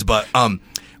conversations. But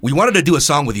we wanted to do a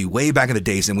song with you way back in the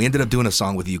days, and we ended up doing a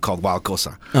song with you called Wild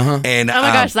Cosa. And oh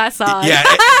my gosh, that song! Yeah,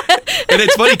 and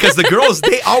it's funny because the girls,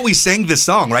 they always sang this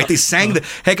song, right? They sang the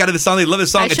heck out of the song. They love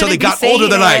this song until they got older.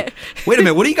 They're like, "Wait a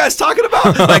minute, what are you guys talking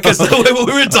about?" Like, because the way what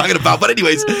we were talking about. But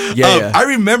anyways, I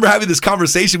remember having this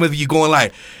conversation with you, going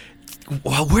like,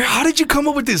 well, how did you come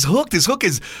up with this hook? This hook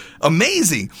is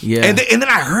amazing. Yeah. And then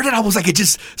I heard it. I was like, it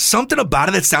just something about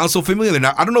it that sounds so familiar.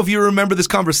 Now, I don't know if you remember this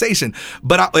conversation,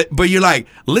 but you're like,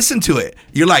 listen to it.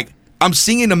 You're like, I'm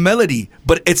singing a melody,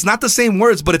 but it's not the same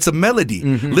words, but it's a melody.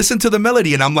 Listen to the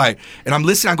melody. And I'm like, and I'm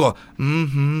listening. I go,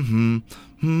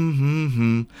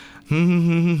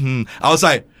 I was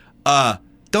like,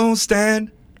 don't stand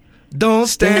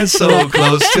so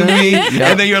close to me.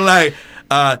 And then you're like,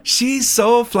 she's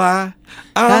so fly,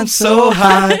 I'm so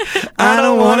high, I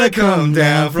don't want to come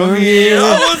down from here.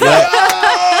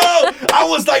 I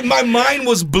was like, my mind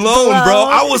was blown, bro.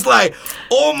 I was like,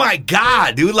 oh my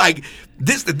God, dude. Like,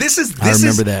 this is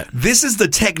that. This is the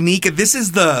technique, and this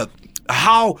is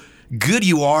how good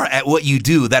you are at what you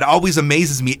do. That always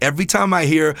amazes me. Every time I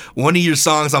hear one of your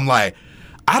songs, I'm like,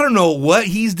 I don't know what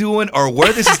he's doing or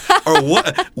where this is or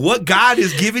what God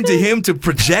is giving to him to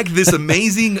project this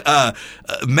amazing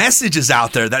messages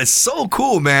out there. That is so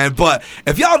cool, man. But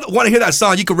if y'all want to hear that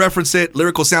song, you can reference it.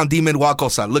 Lyrical Sound Demon, Wild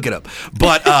Cosa. Look it up.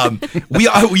 But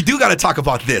we do got to talk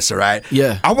about this, all right?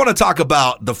 Yeah. I want to talk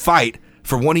about the fight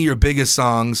for one of your biggest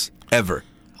songs ever.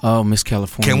 Oh, Miss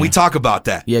California. Can we talk about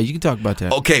that? Yeah, you can talk about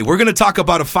that. Okay, we're going to talk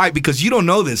about a fight because you don't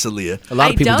know this, Aaliyah. A lot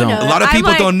of people don't. A lot of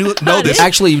people don't know this.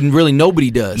 Actually, really,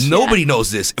 nobody does. Nobody knows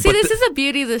this. See, but this is the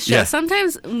beauty of this show. Yeah.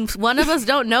 Sometimes one of us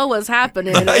don't know what's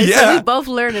happening, and Yeah. so we both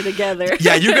learn it together.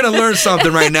 Yeah, you're going to learn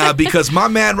something right now because my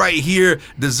man right here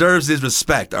deserves his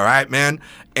respect, all right, man?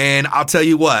 And I'll tell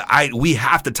you what, we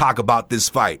have to talk about this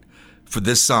fight for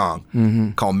this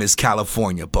song called Miss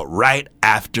California, but right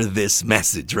after this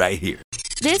message right here.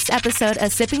 This episode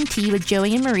of Sipping Tea with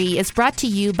Joey and Marie is brought to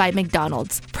you by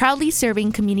McDonald's, proudly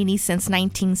serving communities since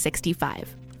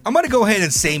 1965. I'm going to go ahead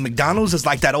and say McDonald's is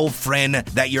like that old friend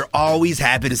that you're always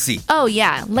happy to see. Oh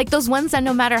yeah, like those ones that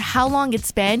no matter how long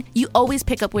it's been, you always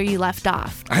pick up where you left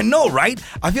off. I know, right?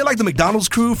 I feel like the McDonald's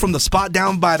crew from the spot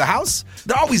down by the house,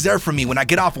 they're always there for me when I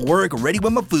get off of work, ready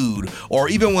with my food, or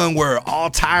even when we're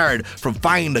all tired from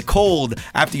fighting the cold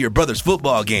after your brother's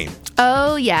football game.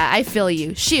 Oh yeah, I feel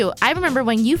you. Shoot, I remember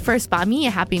when you first bought me a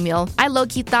Happy Meal, I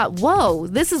low-key thought, whoa,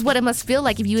 this is what it must feel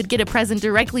like if you would get a present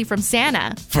directly from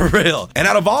Santa. For real. And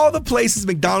out of all the places,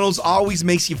 McDonald's always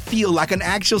makes you feel like an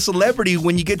actual celebrity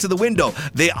when you get to the window.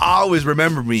 They always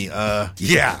remember me.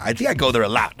 Yeah, I think I go there a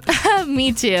lot.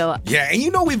 Me too. Yeah, and you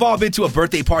know we've all been to a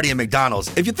birthday party at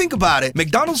McDonald's. If you think about it,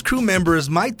 McDonald's crew members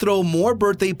might throw more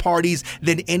birthday parties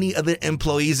than any other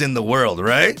employees in the world,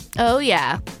 right? Oh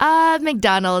yeah.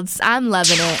 McDonald's, I'm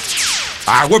loving it.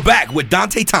 All right, we're back with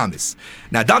Dante Thomas.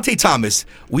 Now, Dante Thomas,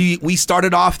 we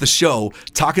started off the show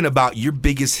talking about your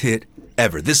biggest hit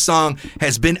ever. This song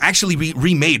has been actually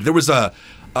remade. There was a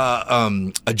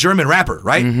German rapper,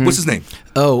 right? What's his name?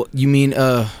 Oh, you mean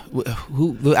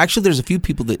who? Actually, there's a few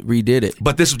people that redid it.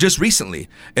 But this was just recently,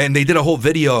 and they did a whole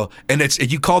video, and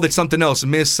you called it something else,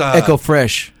 Miss Echo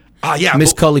Fresh. Yeah,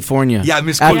 Miss California. Yeah,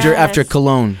 Miss after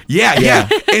Cologne. Yeah.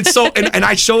 And so, and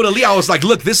I showed Ali, I was like,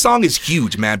 look, this song is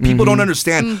huge, man. People don't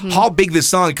understand how big this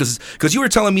song, because you were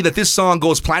telling me that this song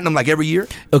goes platinum like every year.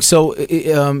 So,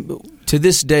 to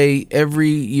this day, every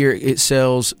year it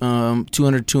sells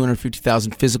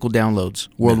 250,000 physical downloads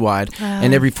worldwide,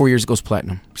 and every 4 years it goes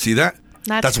platinum. See that?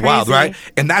 That's wild, crazy. right?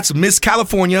 And that's Miss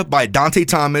California by Dante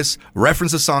Thomas.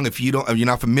 Reference the song if you're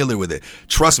not familiar with it.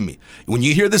 Trust me, when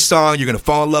you hear this song, you're gonna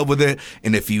fall in love with it.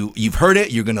 And if you've heard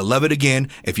it, you're gonna love it again.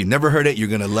 If you've never heard it, you're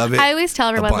gonna love it. I always tell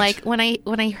everyone, bunch. like,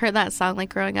 when I heard that song, like,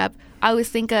 growing up, I always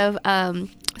think of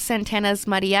Santana's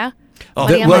Maria. Oh,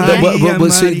 Maria,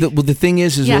 Maria. The thing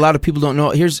is Yeah. a lot of people don't know.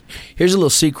 Here's a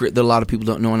little secret that a lot of people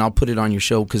don't know, and I'll put it on your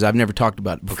show because I've never talked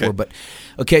about it before. Okay. But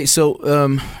okay, so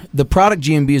the Product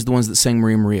GMB is the ones that sang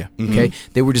Maria Maria. Okay,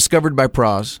 they were discovered by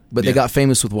Pras, but they Yeah. got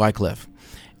famous with Wyclef.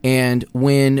 And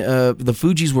when the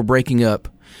Fugees were breaking up,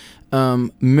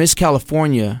 Miss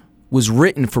California was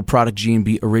written for Product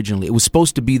GMB originally. It was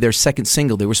supposed to be their second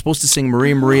single. They were supposed to sing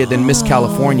Maria Maria, then Miss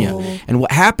California. And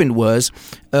what happened was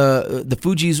the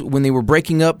Fugees, when they were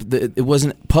breaking up, it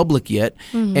wasn't public yet.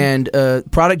 And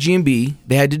Product GMB,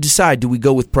 they had to decide, do we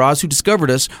go with Pras, who discovered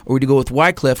us, or do we go with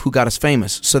Wyclef, who got us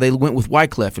famous? So they went with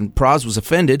Wyclef, and Pras was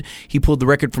offended. He pulled the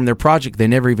record from their project. They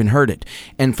never even heard it.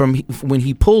 And when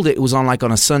he pulled it, it was on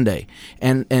a Sunday.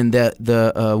 And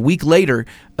the week later,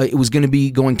 it was going to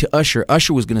be going to Usher.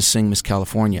 Usher was going to sing Miss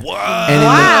California. What? And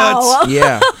Wow.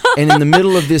 yeah. And in the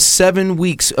middle of this 7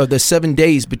 weeks, the 7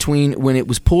 days between when it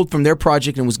was pulled from their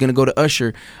project and was going to go to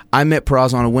Usher, I met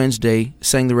Pras on a Wednesday,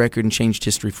 sang the record, and changed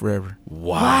history forever.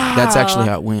 Wow. That's actually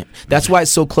how it went. That's why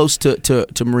it's so close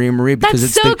to Maria Maria, because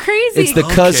That's it's so the crazy. It's the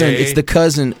cousin. Okay. It's the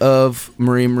cousin of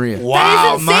Maria Maria. Wow,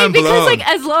 That is insane mind because, blown. like,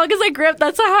 as long as I grew up,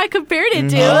 that's how I compared it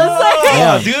to. It was like,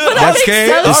 Yeah. dude, that that's makes okay.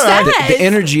 so All right. sense. The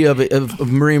energy of it of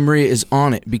Maria Maria is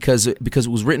on it because it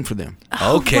was written for them.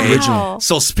 Okay. Wow.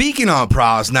 So speaking on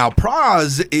Pras, now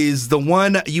Pras is the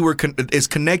one you were is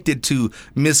connected to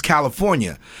Miss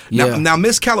California. Yeah. Now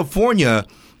Miss California,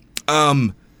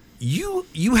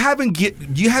 you haven't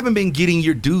been getting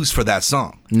your dues for that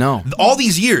song. No. All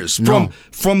these years No.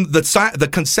 from the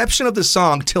conception of the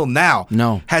song till now.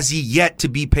 No. Has he yet to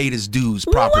be paid his dues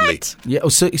properly? What? Yeah.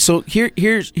 So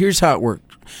here's how it worked.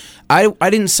 I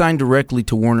didn't sign directly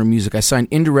to Warner Music. I signed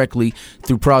indirectly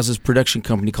through Pras's production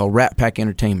company called Rat Pack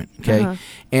Entertainment. Okay,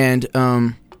 and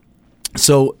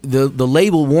so the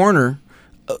label Warner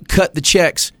cut the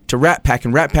checks to Rat Pack,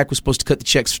 and Rat Pack was supposed to cut the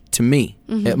checks to me,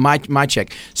 my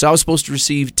check. So I was supposed to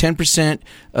receive 10%,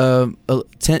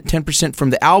 10% from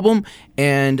the album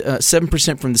and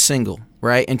 7% from the single.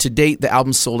 Right, and to date, the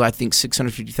album sold, I think,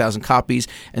 650,000 copies,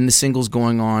 and the single's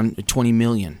going on 20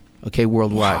 million. Okay,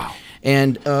 worldwide. Wow.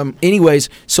 And anyways,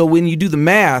 so when you do the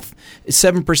math,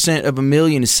 7% of a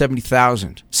million is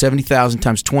 70,000. 70,000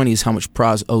 times 20 is how much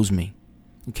Pras owes me.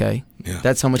 Okay, Yeah.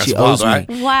 that's how much That's he wild, owes right?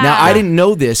 me. Wow. Now I didn't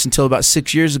know this until about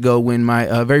 6 years ago when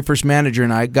my very first manager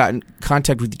and I got in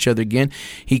contact with each other again.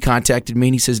 He contacted me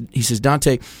and he says,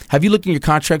 Dante, have you looked in your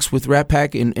contracts with Rat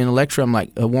Pack and Elektra? I'm like,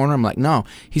 Warner? I'm like, no.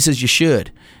 He says, you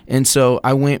should. And so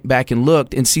I went back and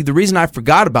looked, and see, the reason I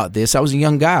forgot about this, I was a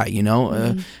young guy,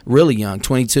 really young,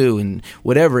 22 and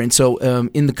whatever. And so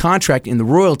in the contract, in the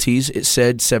royalties, it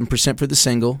said 7% for the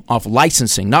single off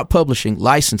licensing, not publishing,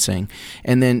 licensing,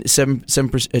 and then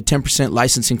 10%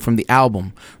 licensing from the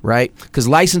album, right? Because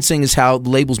licensing is how the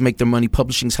labels make their money,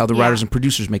 publishing is how the writers and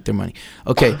producers make their money.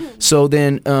 Okay, so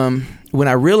then when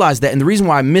I realized that, and the reason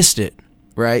why I missed it,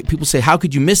 right? People say, how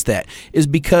could you miss that? Is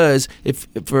because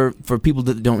for people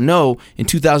that don't know, in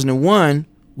 2001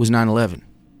 was 9/11.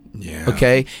 Yeah.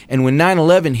 Okay? And when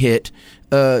 9/11 hit,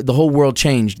 the whole world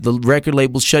changed. The record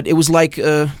labels shut. It was like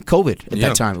COVID at Yeah.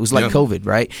 that time. It was like Yeah. COVID,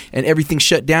 right? And everything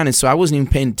shut down. And so I wasn't even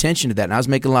paying attention to that. And I was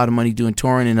making a lot of money doing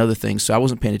touring and other things. So I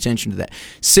wasn't paying attention to that.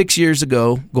 6 years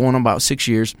ago, going on about 6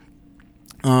 years,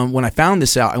 when I found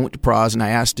this out, I went to Pras and I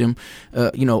asked him,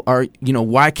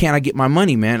 why can't I get my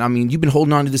money, man? I mean, you've been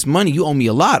holding on to this money. You owe me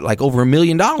a lot, like over $1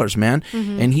 million, man.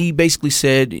 And he basically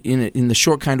said, in the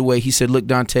short kind of way, he said, look,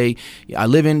 Dante, I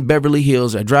live in Beverly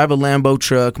Hills. I drive a Lambo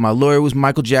truck. My lawyer was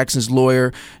Michael Jackson's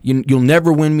lawyer. You'll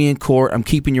never win me in court. I'm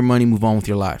keeping your money. Move on with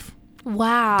your life.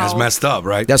 Wow. That's messed up,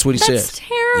 right? That's what he That's said.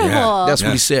 terrible. Yeah. That's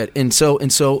what he said. And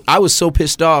so I was so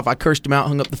pissed off. I cursed him out,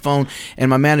 hung up the phone, and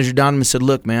my manager Donovan said,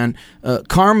 look, man,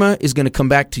 karma is going to come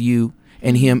back to you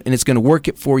and him, and it's going to work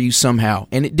it for you somehow.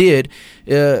 And it did.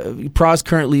 Pras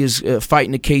currently is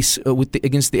fighting a case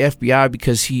against the FBI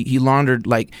because he laundered,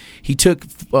 he took,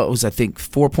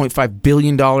 $4.5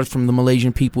 billion from the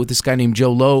Malaysian people with this guy named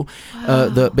Joe Low,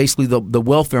 basically the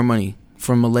welfare money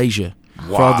from Malaysia.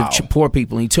 For all the poor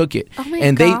people, and he took it, Oh my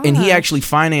and he gosh. actually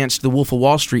financed the Wolf of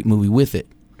Wall Street movie with it.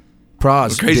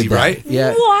 Pras Crazy, did that. right?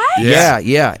 Yeah. What?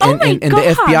 Yeah. Oh And my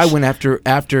the FBI gosh. went after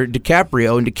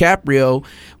DiCaprio, and DiCaprio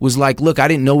was like, look, I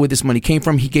didn't know where this money came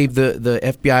from. He gave the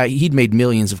FBI, he'd made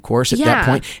millions, of course, at that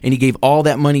point, and he gave all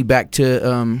that money back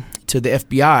to to the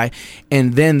FBI,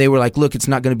 and then they were like, look, it's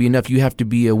not going to be enough. You have to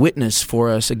be a witness for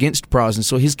us against Pras. And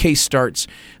so his case starts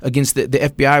against the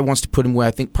FBI wants to put him away,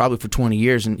 I think probably for 20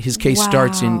 years, and his case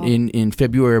starts in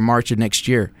February or March of next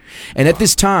year. And at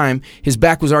this time, his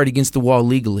back was already against the wall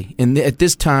legally. And at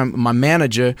this time, my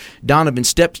manager, Donovan,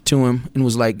 stepped to him and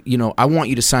was like, I want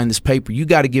you to sign this paper. You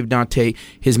got to give Dante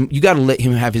you got to let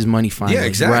him have his money finally. Yeah,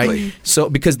 exactly. Right? So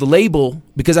because the label,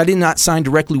 because I did not sign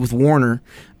directly with Warner,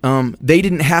 they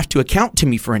didn't have to account to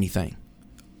me for anything.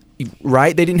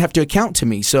 Right? They didn't have to account to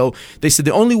me. So they said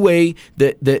the only way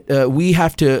that we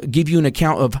have to give you an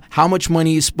account of how much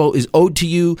money is owed to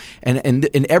you and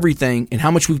everything, and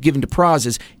how much we've given to Pras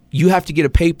is you have to get a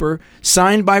paper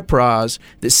signed by Pras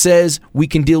that says we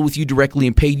can deal with you directly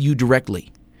and pay you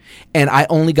directly. And I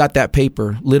only got that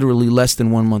paper literally less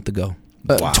than 1 month ago.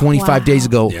 25 days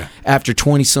ago, after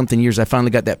 20-something years, I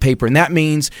finally got that paper. And that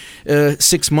means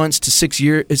 6 months to 6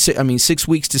 years, 6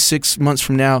 weeks to 6 months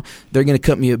from now, they're going to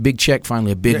cut me a big check,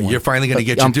 finally, a big one. You're finally going to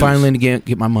get your dues. I'm finally going to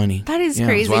get my money. That is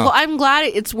crazy. Wow. Well, I'm glad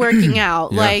it's working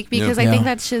out, because I think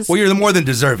that's just... Well, you're more than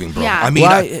deserving, bro. Yeah. I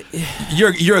mean,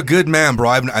 you're a good man, bro.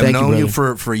 I've known you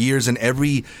for years, and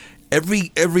every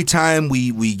time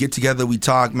we get together, we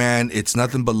talk, man, it's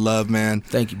nothing but love, man.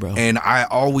 Thank you, bro. And I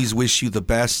always wish you the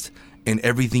best in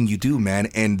everything you do, man.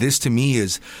 And this to me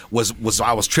was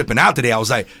I was tripping out today. I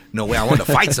was like, no way, I want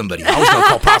to fight somebody. I was gonna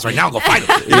call Pras right now and go fight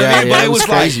him. You know what I mean? But it was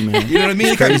crazy, like, man. You know what I mean?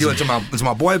 You kind of do it to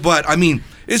my boy, but I mean,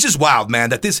 it's just wild,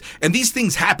 man. That these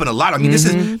things happen a lot. I mean, this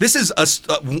is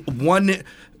one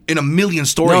in a million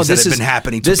stories that have been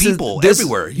happening to people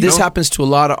everywhere. This happens to a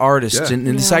lot of artists, and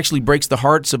this actually breaks the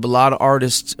hearts of a lot of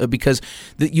artists because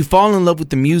you fall in love with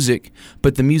the music,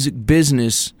 but the music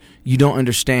business you don't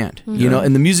understand.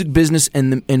 And the music business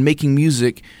and making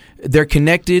music, they're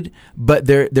connected, but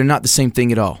they're not the same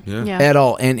thing at all. At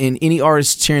all. And any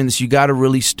artist hearing this, you got to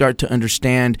really start to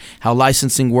understand how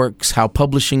licensing works, how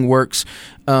publishing works.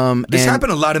 This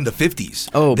happened a lot in the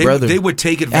 50s. Oh, brother. They would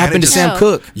take advantage. It happened to Sam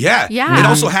Cooke. Yeah. It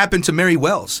also happened to Mary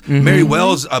Wells. Mary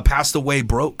Wells passed away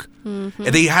broke. And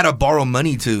they had to borrow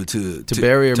money to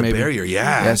bury her. Bury her.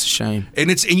 Yeah, that's a shame. And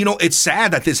it's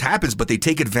sad that this happens, but they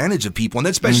take advantage of people, and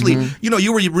especially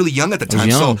you were really young at the time,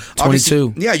 young, so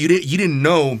 22. Yeah, you didn't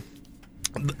know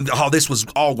how this was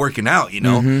all working out,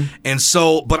 and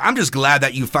so, but I'm just glad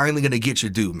that you're finally gonna get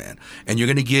your due, man, and you're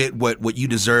gonna get what you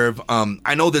deserve.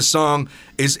 I know this song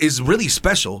is really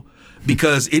special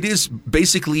because it is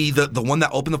basically the one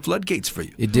that opened the floodgates for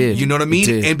you. It did. You know what I mean?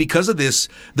 It did. And because of this,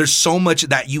 there's so much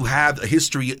that you have a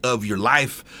history of your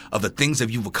life, of the things that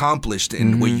you've accomplished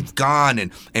and where you've gone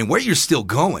and where you're still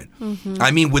going. I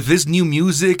mean, with this new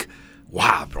music,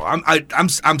 wow, bro,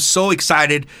 I'm so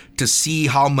excited to see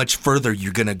how much further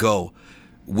you're gonna go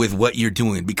with what you're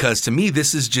doing, because to me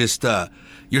this is just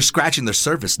you're scratching the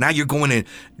surface. Now you're going and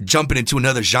jumping into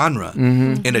another genre,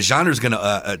 and the genre is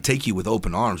gonna take you with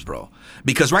open arms, bro.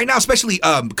 Because right now, especially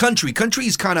country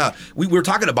is kind of, we were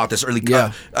talking about this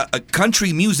earlier.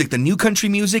 Country music, the new country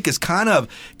music is kind of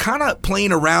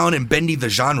playing around and bending the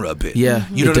genre a bit. Yeah,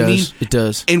 you know what I mean? It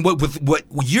does. And with what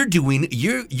you're doing,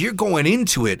 you're going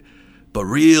into it, but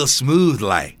real smooth,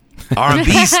 like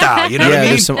R&B style. You know what I mean? Yeah,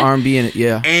 there's some R&B in it.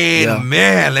 Yeah. And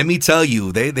man, let me tell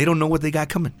you, they don't know what they got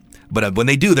coming. But when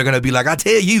they do, they're gonna be like, "I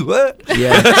tell you what."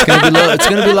 Yeah, it's gonna be love. It's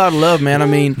gonna be a lot of love, man. I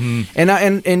mean, and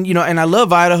I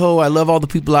love Idaho. I love all the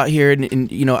people out here,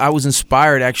 and I was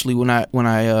inspired actually when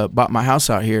I bought my house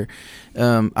out here.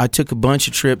 I took a bunch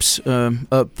of trips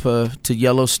up to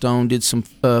Yellowstone, did some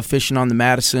fishing on the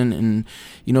Madison, and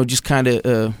just kind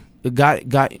of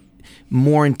got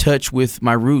more in touch with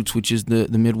my roots, which is the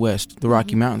Midwest, the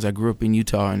Rocky Mountains. I grew up in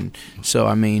Utah, and so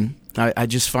I mean, I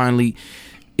just finally.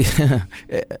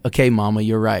 Okay, Mama,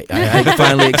 you're right. I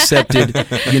finally accepted.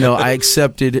 I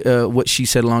accepted what she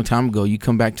said a long time ago. You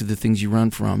come back to the things you run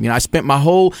from. I spent my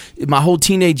whole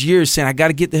teenage years saying I got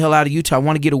to get the hell out of Utah. I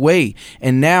want to get away.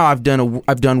 And now I've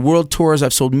done world tours.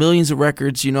 I've sold millions of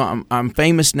records. I'm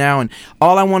famous now, and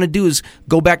all I want to do is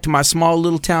go back to my small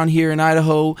little town here in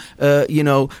Idaho.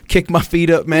 Kick my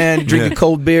feet up, man. Drink a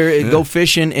cold beer and go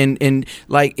fishing. And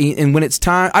when it's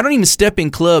time, I don't even step in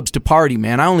clubs to party,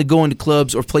 man. I only go into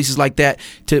clubs or places like that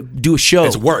to do a show.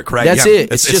 It's work, right? That's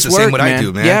it. It's just the work, same what man. I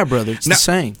do, man. Yeah, brother. It's the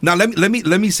same. Now let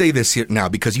me say this here now,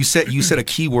 because you said a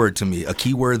key word to me, a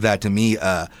key word that to me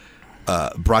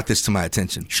brought this to my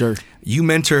attention. Sure. You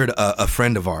mentored a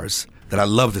friend of ours that I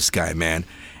love, this guy, man.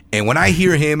 And when I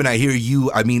hear him and I hear you,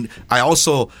 I mean,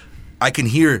 I can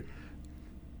hear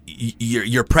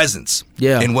your presence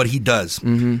in what he does.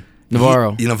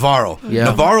 Navarro. Navarro. Yeah.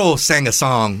 Navarro sings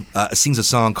a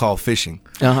song called Fishing.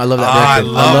 I love that I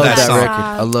record. love that song. record.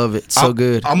 I love it. So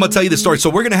good. I'm gonna tell you the story. So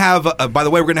we're gonna have, by the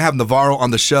way, we're gonna have Navarro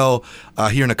on the show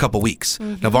here in a couple weeks.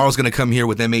 Navarro's gonna come here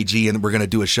with MAG, and we're gonna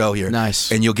do a show here.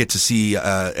 Nice. And you'll get to see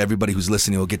everybody who's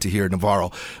listening will get to hear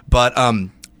Navarro. But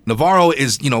Navarro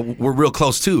is, we're real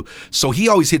close too. So he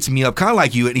always hits me up, kind of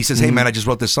like you, and he says, "Hey man, I just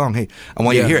wrote this song. Hey, I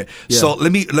want you to hear it." Yeah. So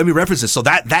let me reference this. So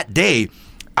that day,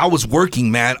 I was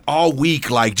working, man, all week,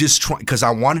 like just trying, because I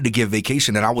wanted to get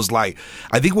vacation, and I was like,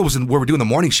 I think where we're doing the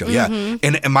morning show, yeah,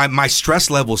 and my stress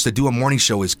levels to do a morning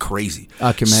show is crazy.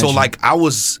 I can So imagine. like I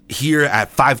was here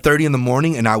at 5:30 in the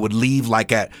morning, and I would leave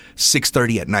like at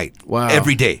 6:30 at night. Wow.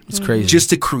 Every day. It's crazy. Just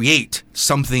to create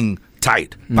something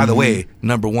tight. By the way,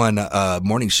 number one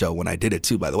morning show when I did it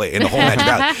too, by the way, in the whole Magic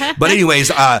Valley. But anyways,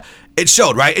 it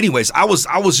showed, right? Anyways, I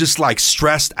was just like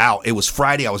stressed out. It was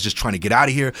Friday. I was just trying to get out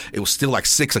of here. It was still like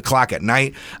 6 o'clock at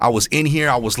night. I was in here.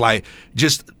 I was like,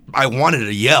 I wanted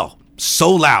to yell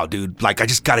so loud, dude. Like, I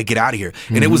just got to get out of here.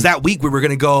 And it was that week we were going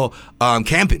to go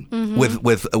camping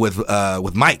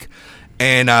with Mike.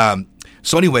 And,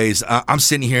 so anyways, I'm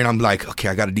sitting here and I'm like, okay,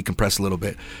 I got to decompress a little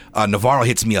bit. Navarro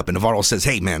hits me up, and Navarro says,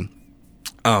 "Hey man,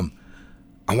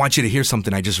 I want you to hear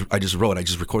something I just wrote. I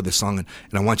just recorded this song, and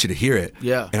I want you to hear it.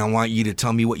 Yeah. And I want you to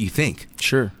tell me what you think."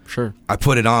 Sure. I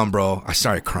put it on, bro. I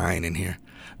started crying in here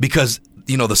because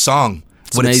the song,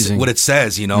 amazing. what it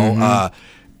says,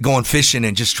 going fishing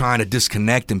and just trying to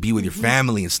disconnect and be with your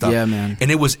family and stuff. Yeah, man. And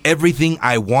it was everything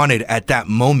I wanted at that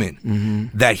moment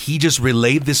that he just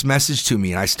relayed this message to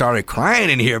me, and I started crying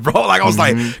in here, bro. Like I was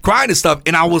like crying and stuff,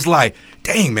 and I was like,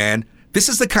 dang, man, this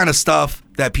is the kind of stuff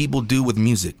that people do with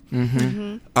music.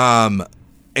 And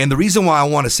the reason why I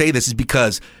want to say this is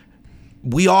because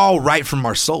we all write from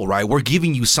our soul, right? We're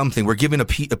giving you something. We're giving a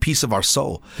piece of our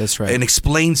soul. That's right. And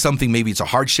explain something. Maybe it's a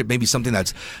hardship. Maybe something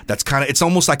that's kind of, it's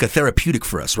almost like a therapeutic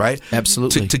for us, right?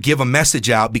 Absolutely. To give a message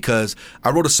out, because I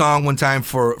wrote a song one time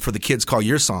for the kids called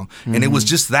Your Song. And it was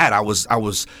just that. I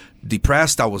was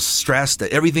depressed. I was stressed.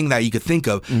 Everything that you could think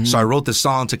of. So I wrote this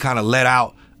song to kind of let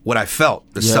out what I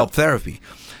felt, the self-therapy.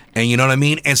 And you know what I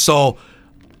mean? And so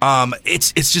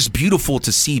it's just beautiful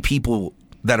to see people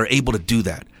that are able to do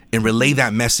that and relay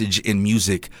that message in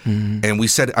music. And I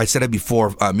said it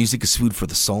before, music is food for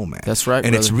the soul, man. That's right,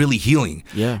 and brother. it's really healing.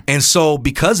 Yeah. And so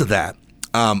because of that,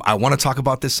 I want to talk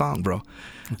about this song, bro.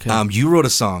 Okay. You wrote a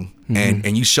song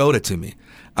and you showed it to me.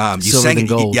 You Silver sang than it.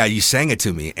 gold. Yeah, you sang it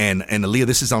to me. And Aaliyah,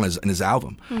 this is on his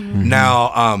album.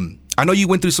 Now, I know you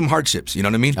went through some hardships. You know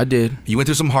what I mean? I did. You went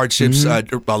through some hardships. A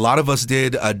lot of us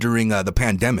did during the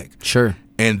pandemic. Sure.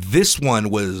 And this one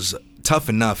was tough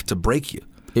enough to break you.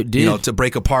 It did. To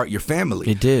break apart your family.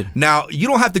 It did. Now, you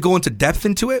don't have to go into depth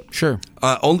into it. Sure.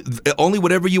 Only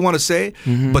whatever you want to say.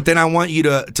 But then I want you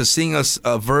to sing us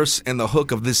a verse and the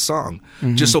hook of this song,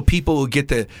 just so people will get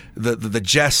the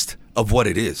gist of what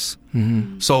it is.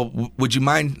 So, would you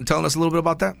mind telling us a little bit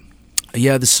about that?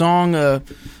 Yeah, the song.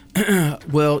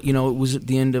 Well, it was at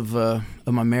the end of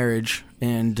my marriage,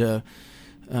 and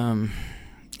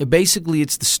basically,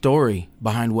 it's the story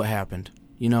behind what happened.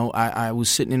 I was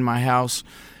sitting in my house,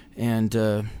 and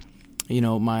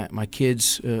my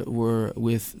kids were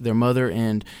with their mother,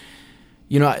 and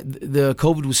the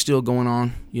COVID was still going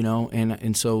on,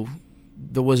 and so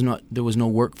there was no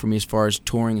work for me as far as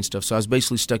touring and stuff. So I was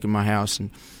basically stuck in my house,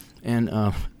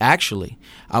 and actually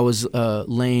I was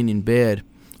laying in bed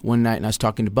one night, and I was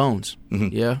talking to Bones,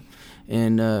 yeah,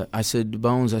 and I said to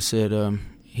Bones,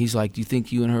 he's like, "Do you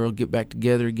think you and her will get back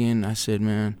together again?" And I said,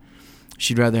 "Man,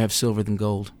 she'd rather have silver than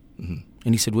gold." And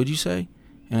he said, "What'd you say?"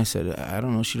 And I said, "I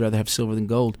don't know. She'd rather have silver than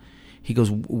gold." He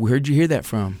goes, "Where'd you hear that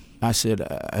from?" I said,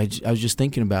 I was just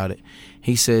thinking about it.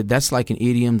 He said, "That's like an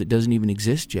idiom that doesn't even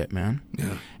exist yet, man."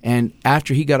 Yeah. And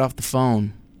after he got off the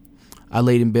phone, I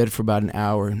laid in bed for about an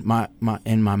hour, and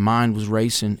my mind was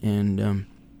racing. And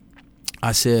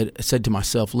I said to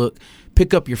myself, "Look,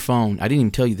 pick up your phone." I didn't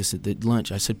even tell you this at the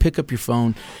lunch. I said, "Pick up your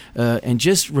phone and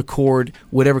just record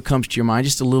whatever comes to your mind,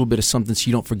 just a little bit of something, so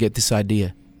you don't forget this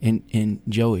idea." And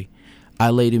Joey,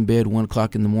 I laid in bed 1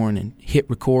 o'clock in the morning, hit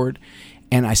record,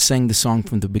 and I sang the song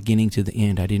from the beginning to the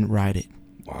end. I didn't write it.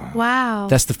 Wow.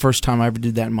 That's the first time I ever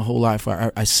did that in my whole life.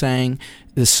 I sang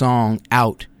the song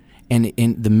out, and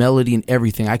the melody and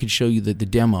everything. I could show you the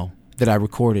demo that I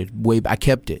recorded. I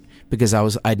kept it because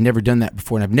I'd never done that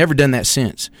before, and I've never done that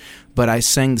since. But I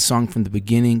sang the song from the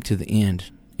beginning to the end.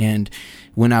 And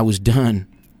when I was done,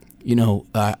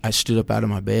 I stood up out of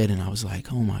my bed and I was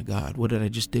like, "Oh my God, what did I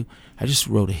just do?" I just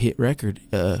wrote a hit record,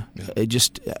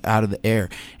 just out of the air.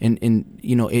 And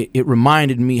it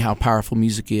reminded me how powerful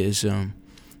music is.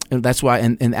 and that's why,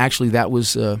 and actually that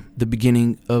was the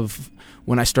beginning of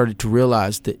when I started to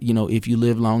realize that, if you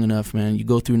live long enough, man, you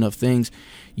go through enough things,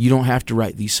 you don't have to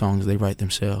write these songs; they write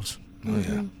themselves. Oh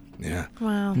yeah, yeah.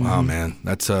 Wow. Wow, man,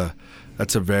 that's a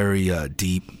very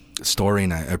deep story,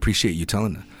 and I appreciate you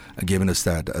giving us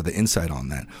that the insight on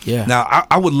that. Yeah. Now,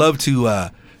 I would love to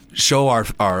show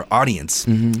our audience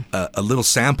a little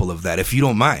sample of that, if you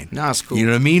don't mind. No, it's cool. You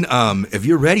know what I mean? If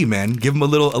you're ready, man, give them a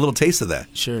little taste of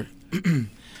that. Sure.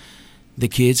 The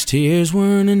kid's tears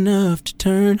weren't enough to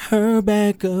turn her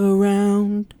back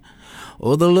around,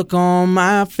 or the look on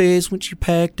my face when she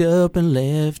packed up and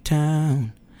left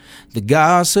town. The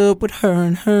gossip with her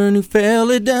and her new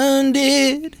fella done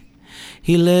did.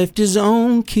 He left his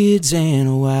own kids and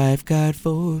a wife, God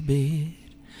forbid.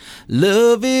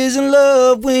 Love isn't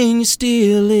love when you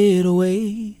steal it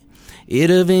away.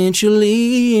 It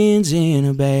eventually ends in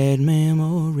a bad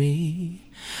memory.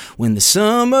 When the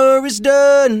summer is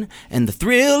done and the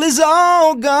thrill is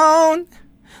all gone,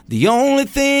 the only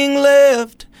thing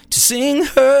left to sing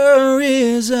her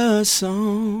is a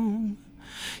song.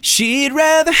 She'd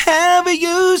rather have a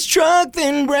used truck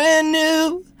than brand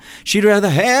new. She'd rather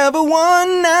have a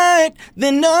one night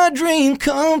than a dream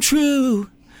come true.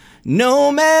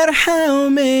 No matter how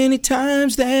many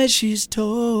times that she's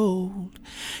told,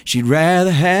 she'd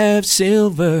rather have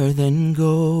silver than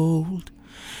gold.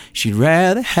 She'd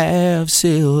rather have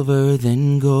silver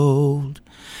than gold.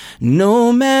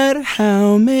 No matter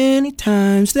how many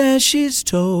times that she's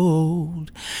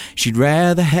told, she'd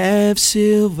rather have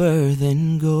silver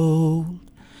than gold.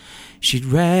 She'd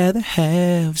rather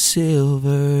have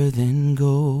silver than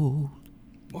gold.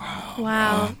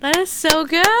 Wow, that is so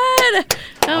good.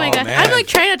 Oh my gosh, man. I'm like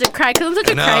trying not to cry because I'm such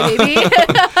a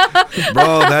crybaby.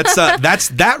 Bro,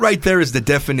 that right there is the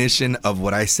definition of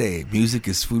what I say. Music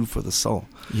is food for the soul.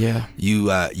 Yeah.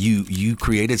 You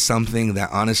created something that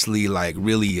honestly, like,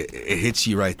 really, it hits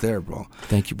you right there, bro.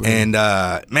 Thank you, bro. And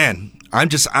man,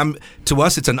 to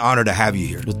us, it's an honor to have you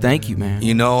here. Well, thank you, man.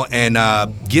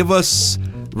 And give us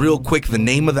real quick the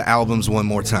name of the albums one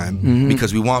more time,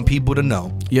 because we want people to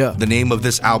know the name of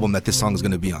this album that this song is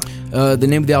going to be on. The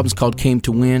name of the album is called Came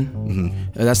to Win.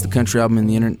 That's the country album,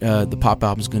 and the pop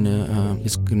album is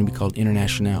gonna be called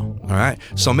International. All right,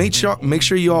 so make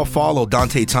sure you all follow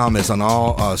Dante Thomas on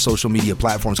all social media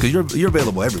platforms, because you're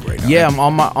available everywhere now. Yeah,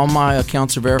 right? All my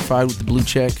accounts are verified with the blue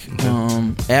check.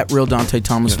 At Real Dante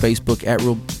Thomas Facebook, at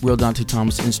Real Dante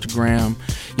Thomas Instagram.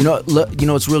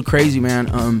 It's real crazy,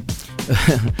 man.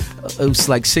 It was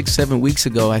like 6-7 weeks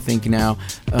ago, I think now,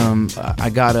 I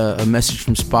got a message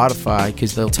from Spotify,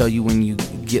 because they'll tell you when you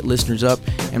get listeners up,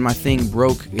 and my thing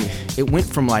broke. It went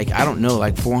from like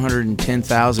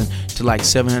 410,000 to like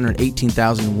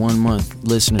 718,000 in 1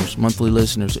 month monthly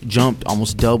listeners. It jumped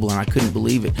almost double, and I couldn't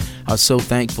believe it. I was so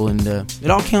thankful, and it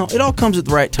all comes at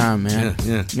the right time, man.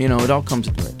 Yeah. It all comes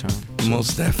at the right time.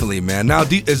 Most definitely, man. Now,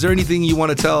 is there anything you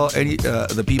want to tell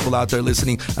the people out there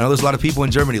listening? I know there's a lot of people in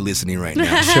Germany listening right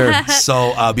now. Sure.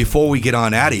 So before we get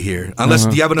on out of here,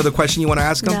 do you have another question you want to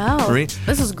ask them? No. Marie?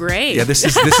 This is great. Yeah, this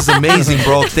is amazing,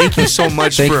 bro. Thank you so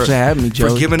much for having me, Joey.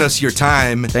 for giving us your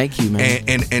time. Thank you, man.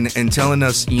 And telling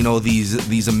us,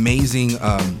 these amazing,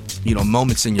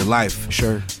 moments in your life.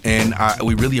 Sure. And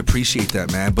we really appreciate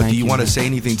that, man. But do you want to say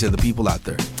anything to the people out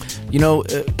there?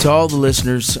 To all the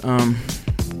listeners,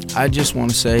 I just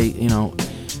want to say,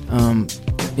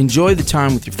 enjoy the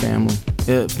time with your family.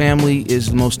 Family is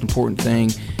the most important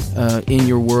thing in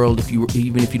your world.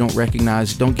 Even if you don't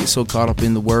recognize it, don't get so caught up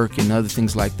in the work and other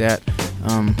things like that.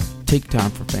 Take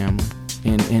time for family,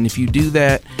 and if you do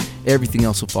that, everything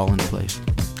else will fall into place.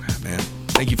 Man,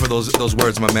 thank you for those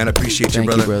words, my man. I appreciate you,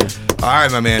 brother. Thank you, brother. All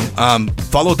right, my man.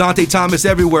 Follow Dante Thomas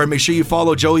everywhere. Make sure you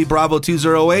follow Joey Bravo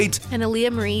 208 and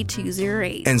Aaliyah Marie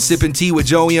 208 and Sippin' Tea with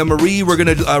Joey and Marie. We're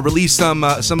gonna release some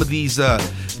of these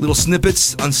little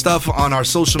snippets and stuff on our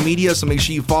social media. So make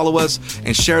sure you follow us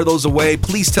and share those away.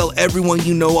 Please tell everyone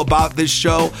you know about this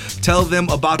show. Tell them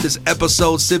about this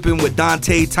episode, Sippin' with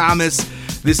Dante Thomas.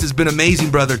 This has been amazing,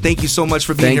 brother. Thank you so much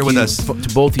for being here with us. To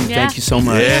both of you, thank you so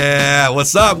much. Yeah,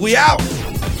 what's up? We out.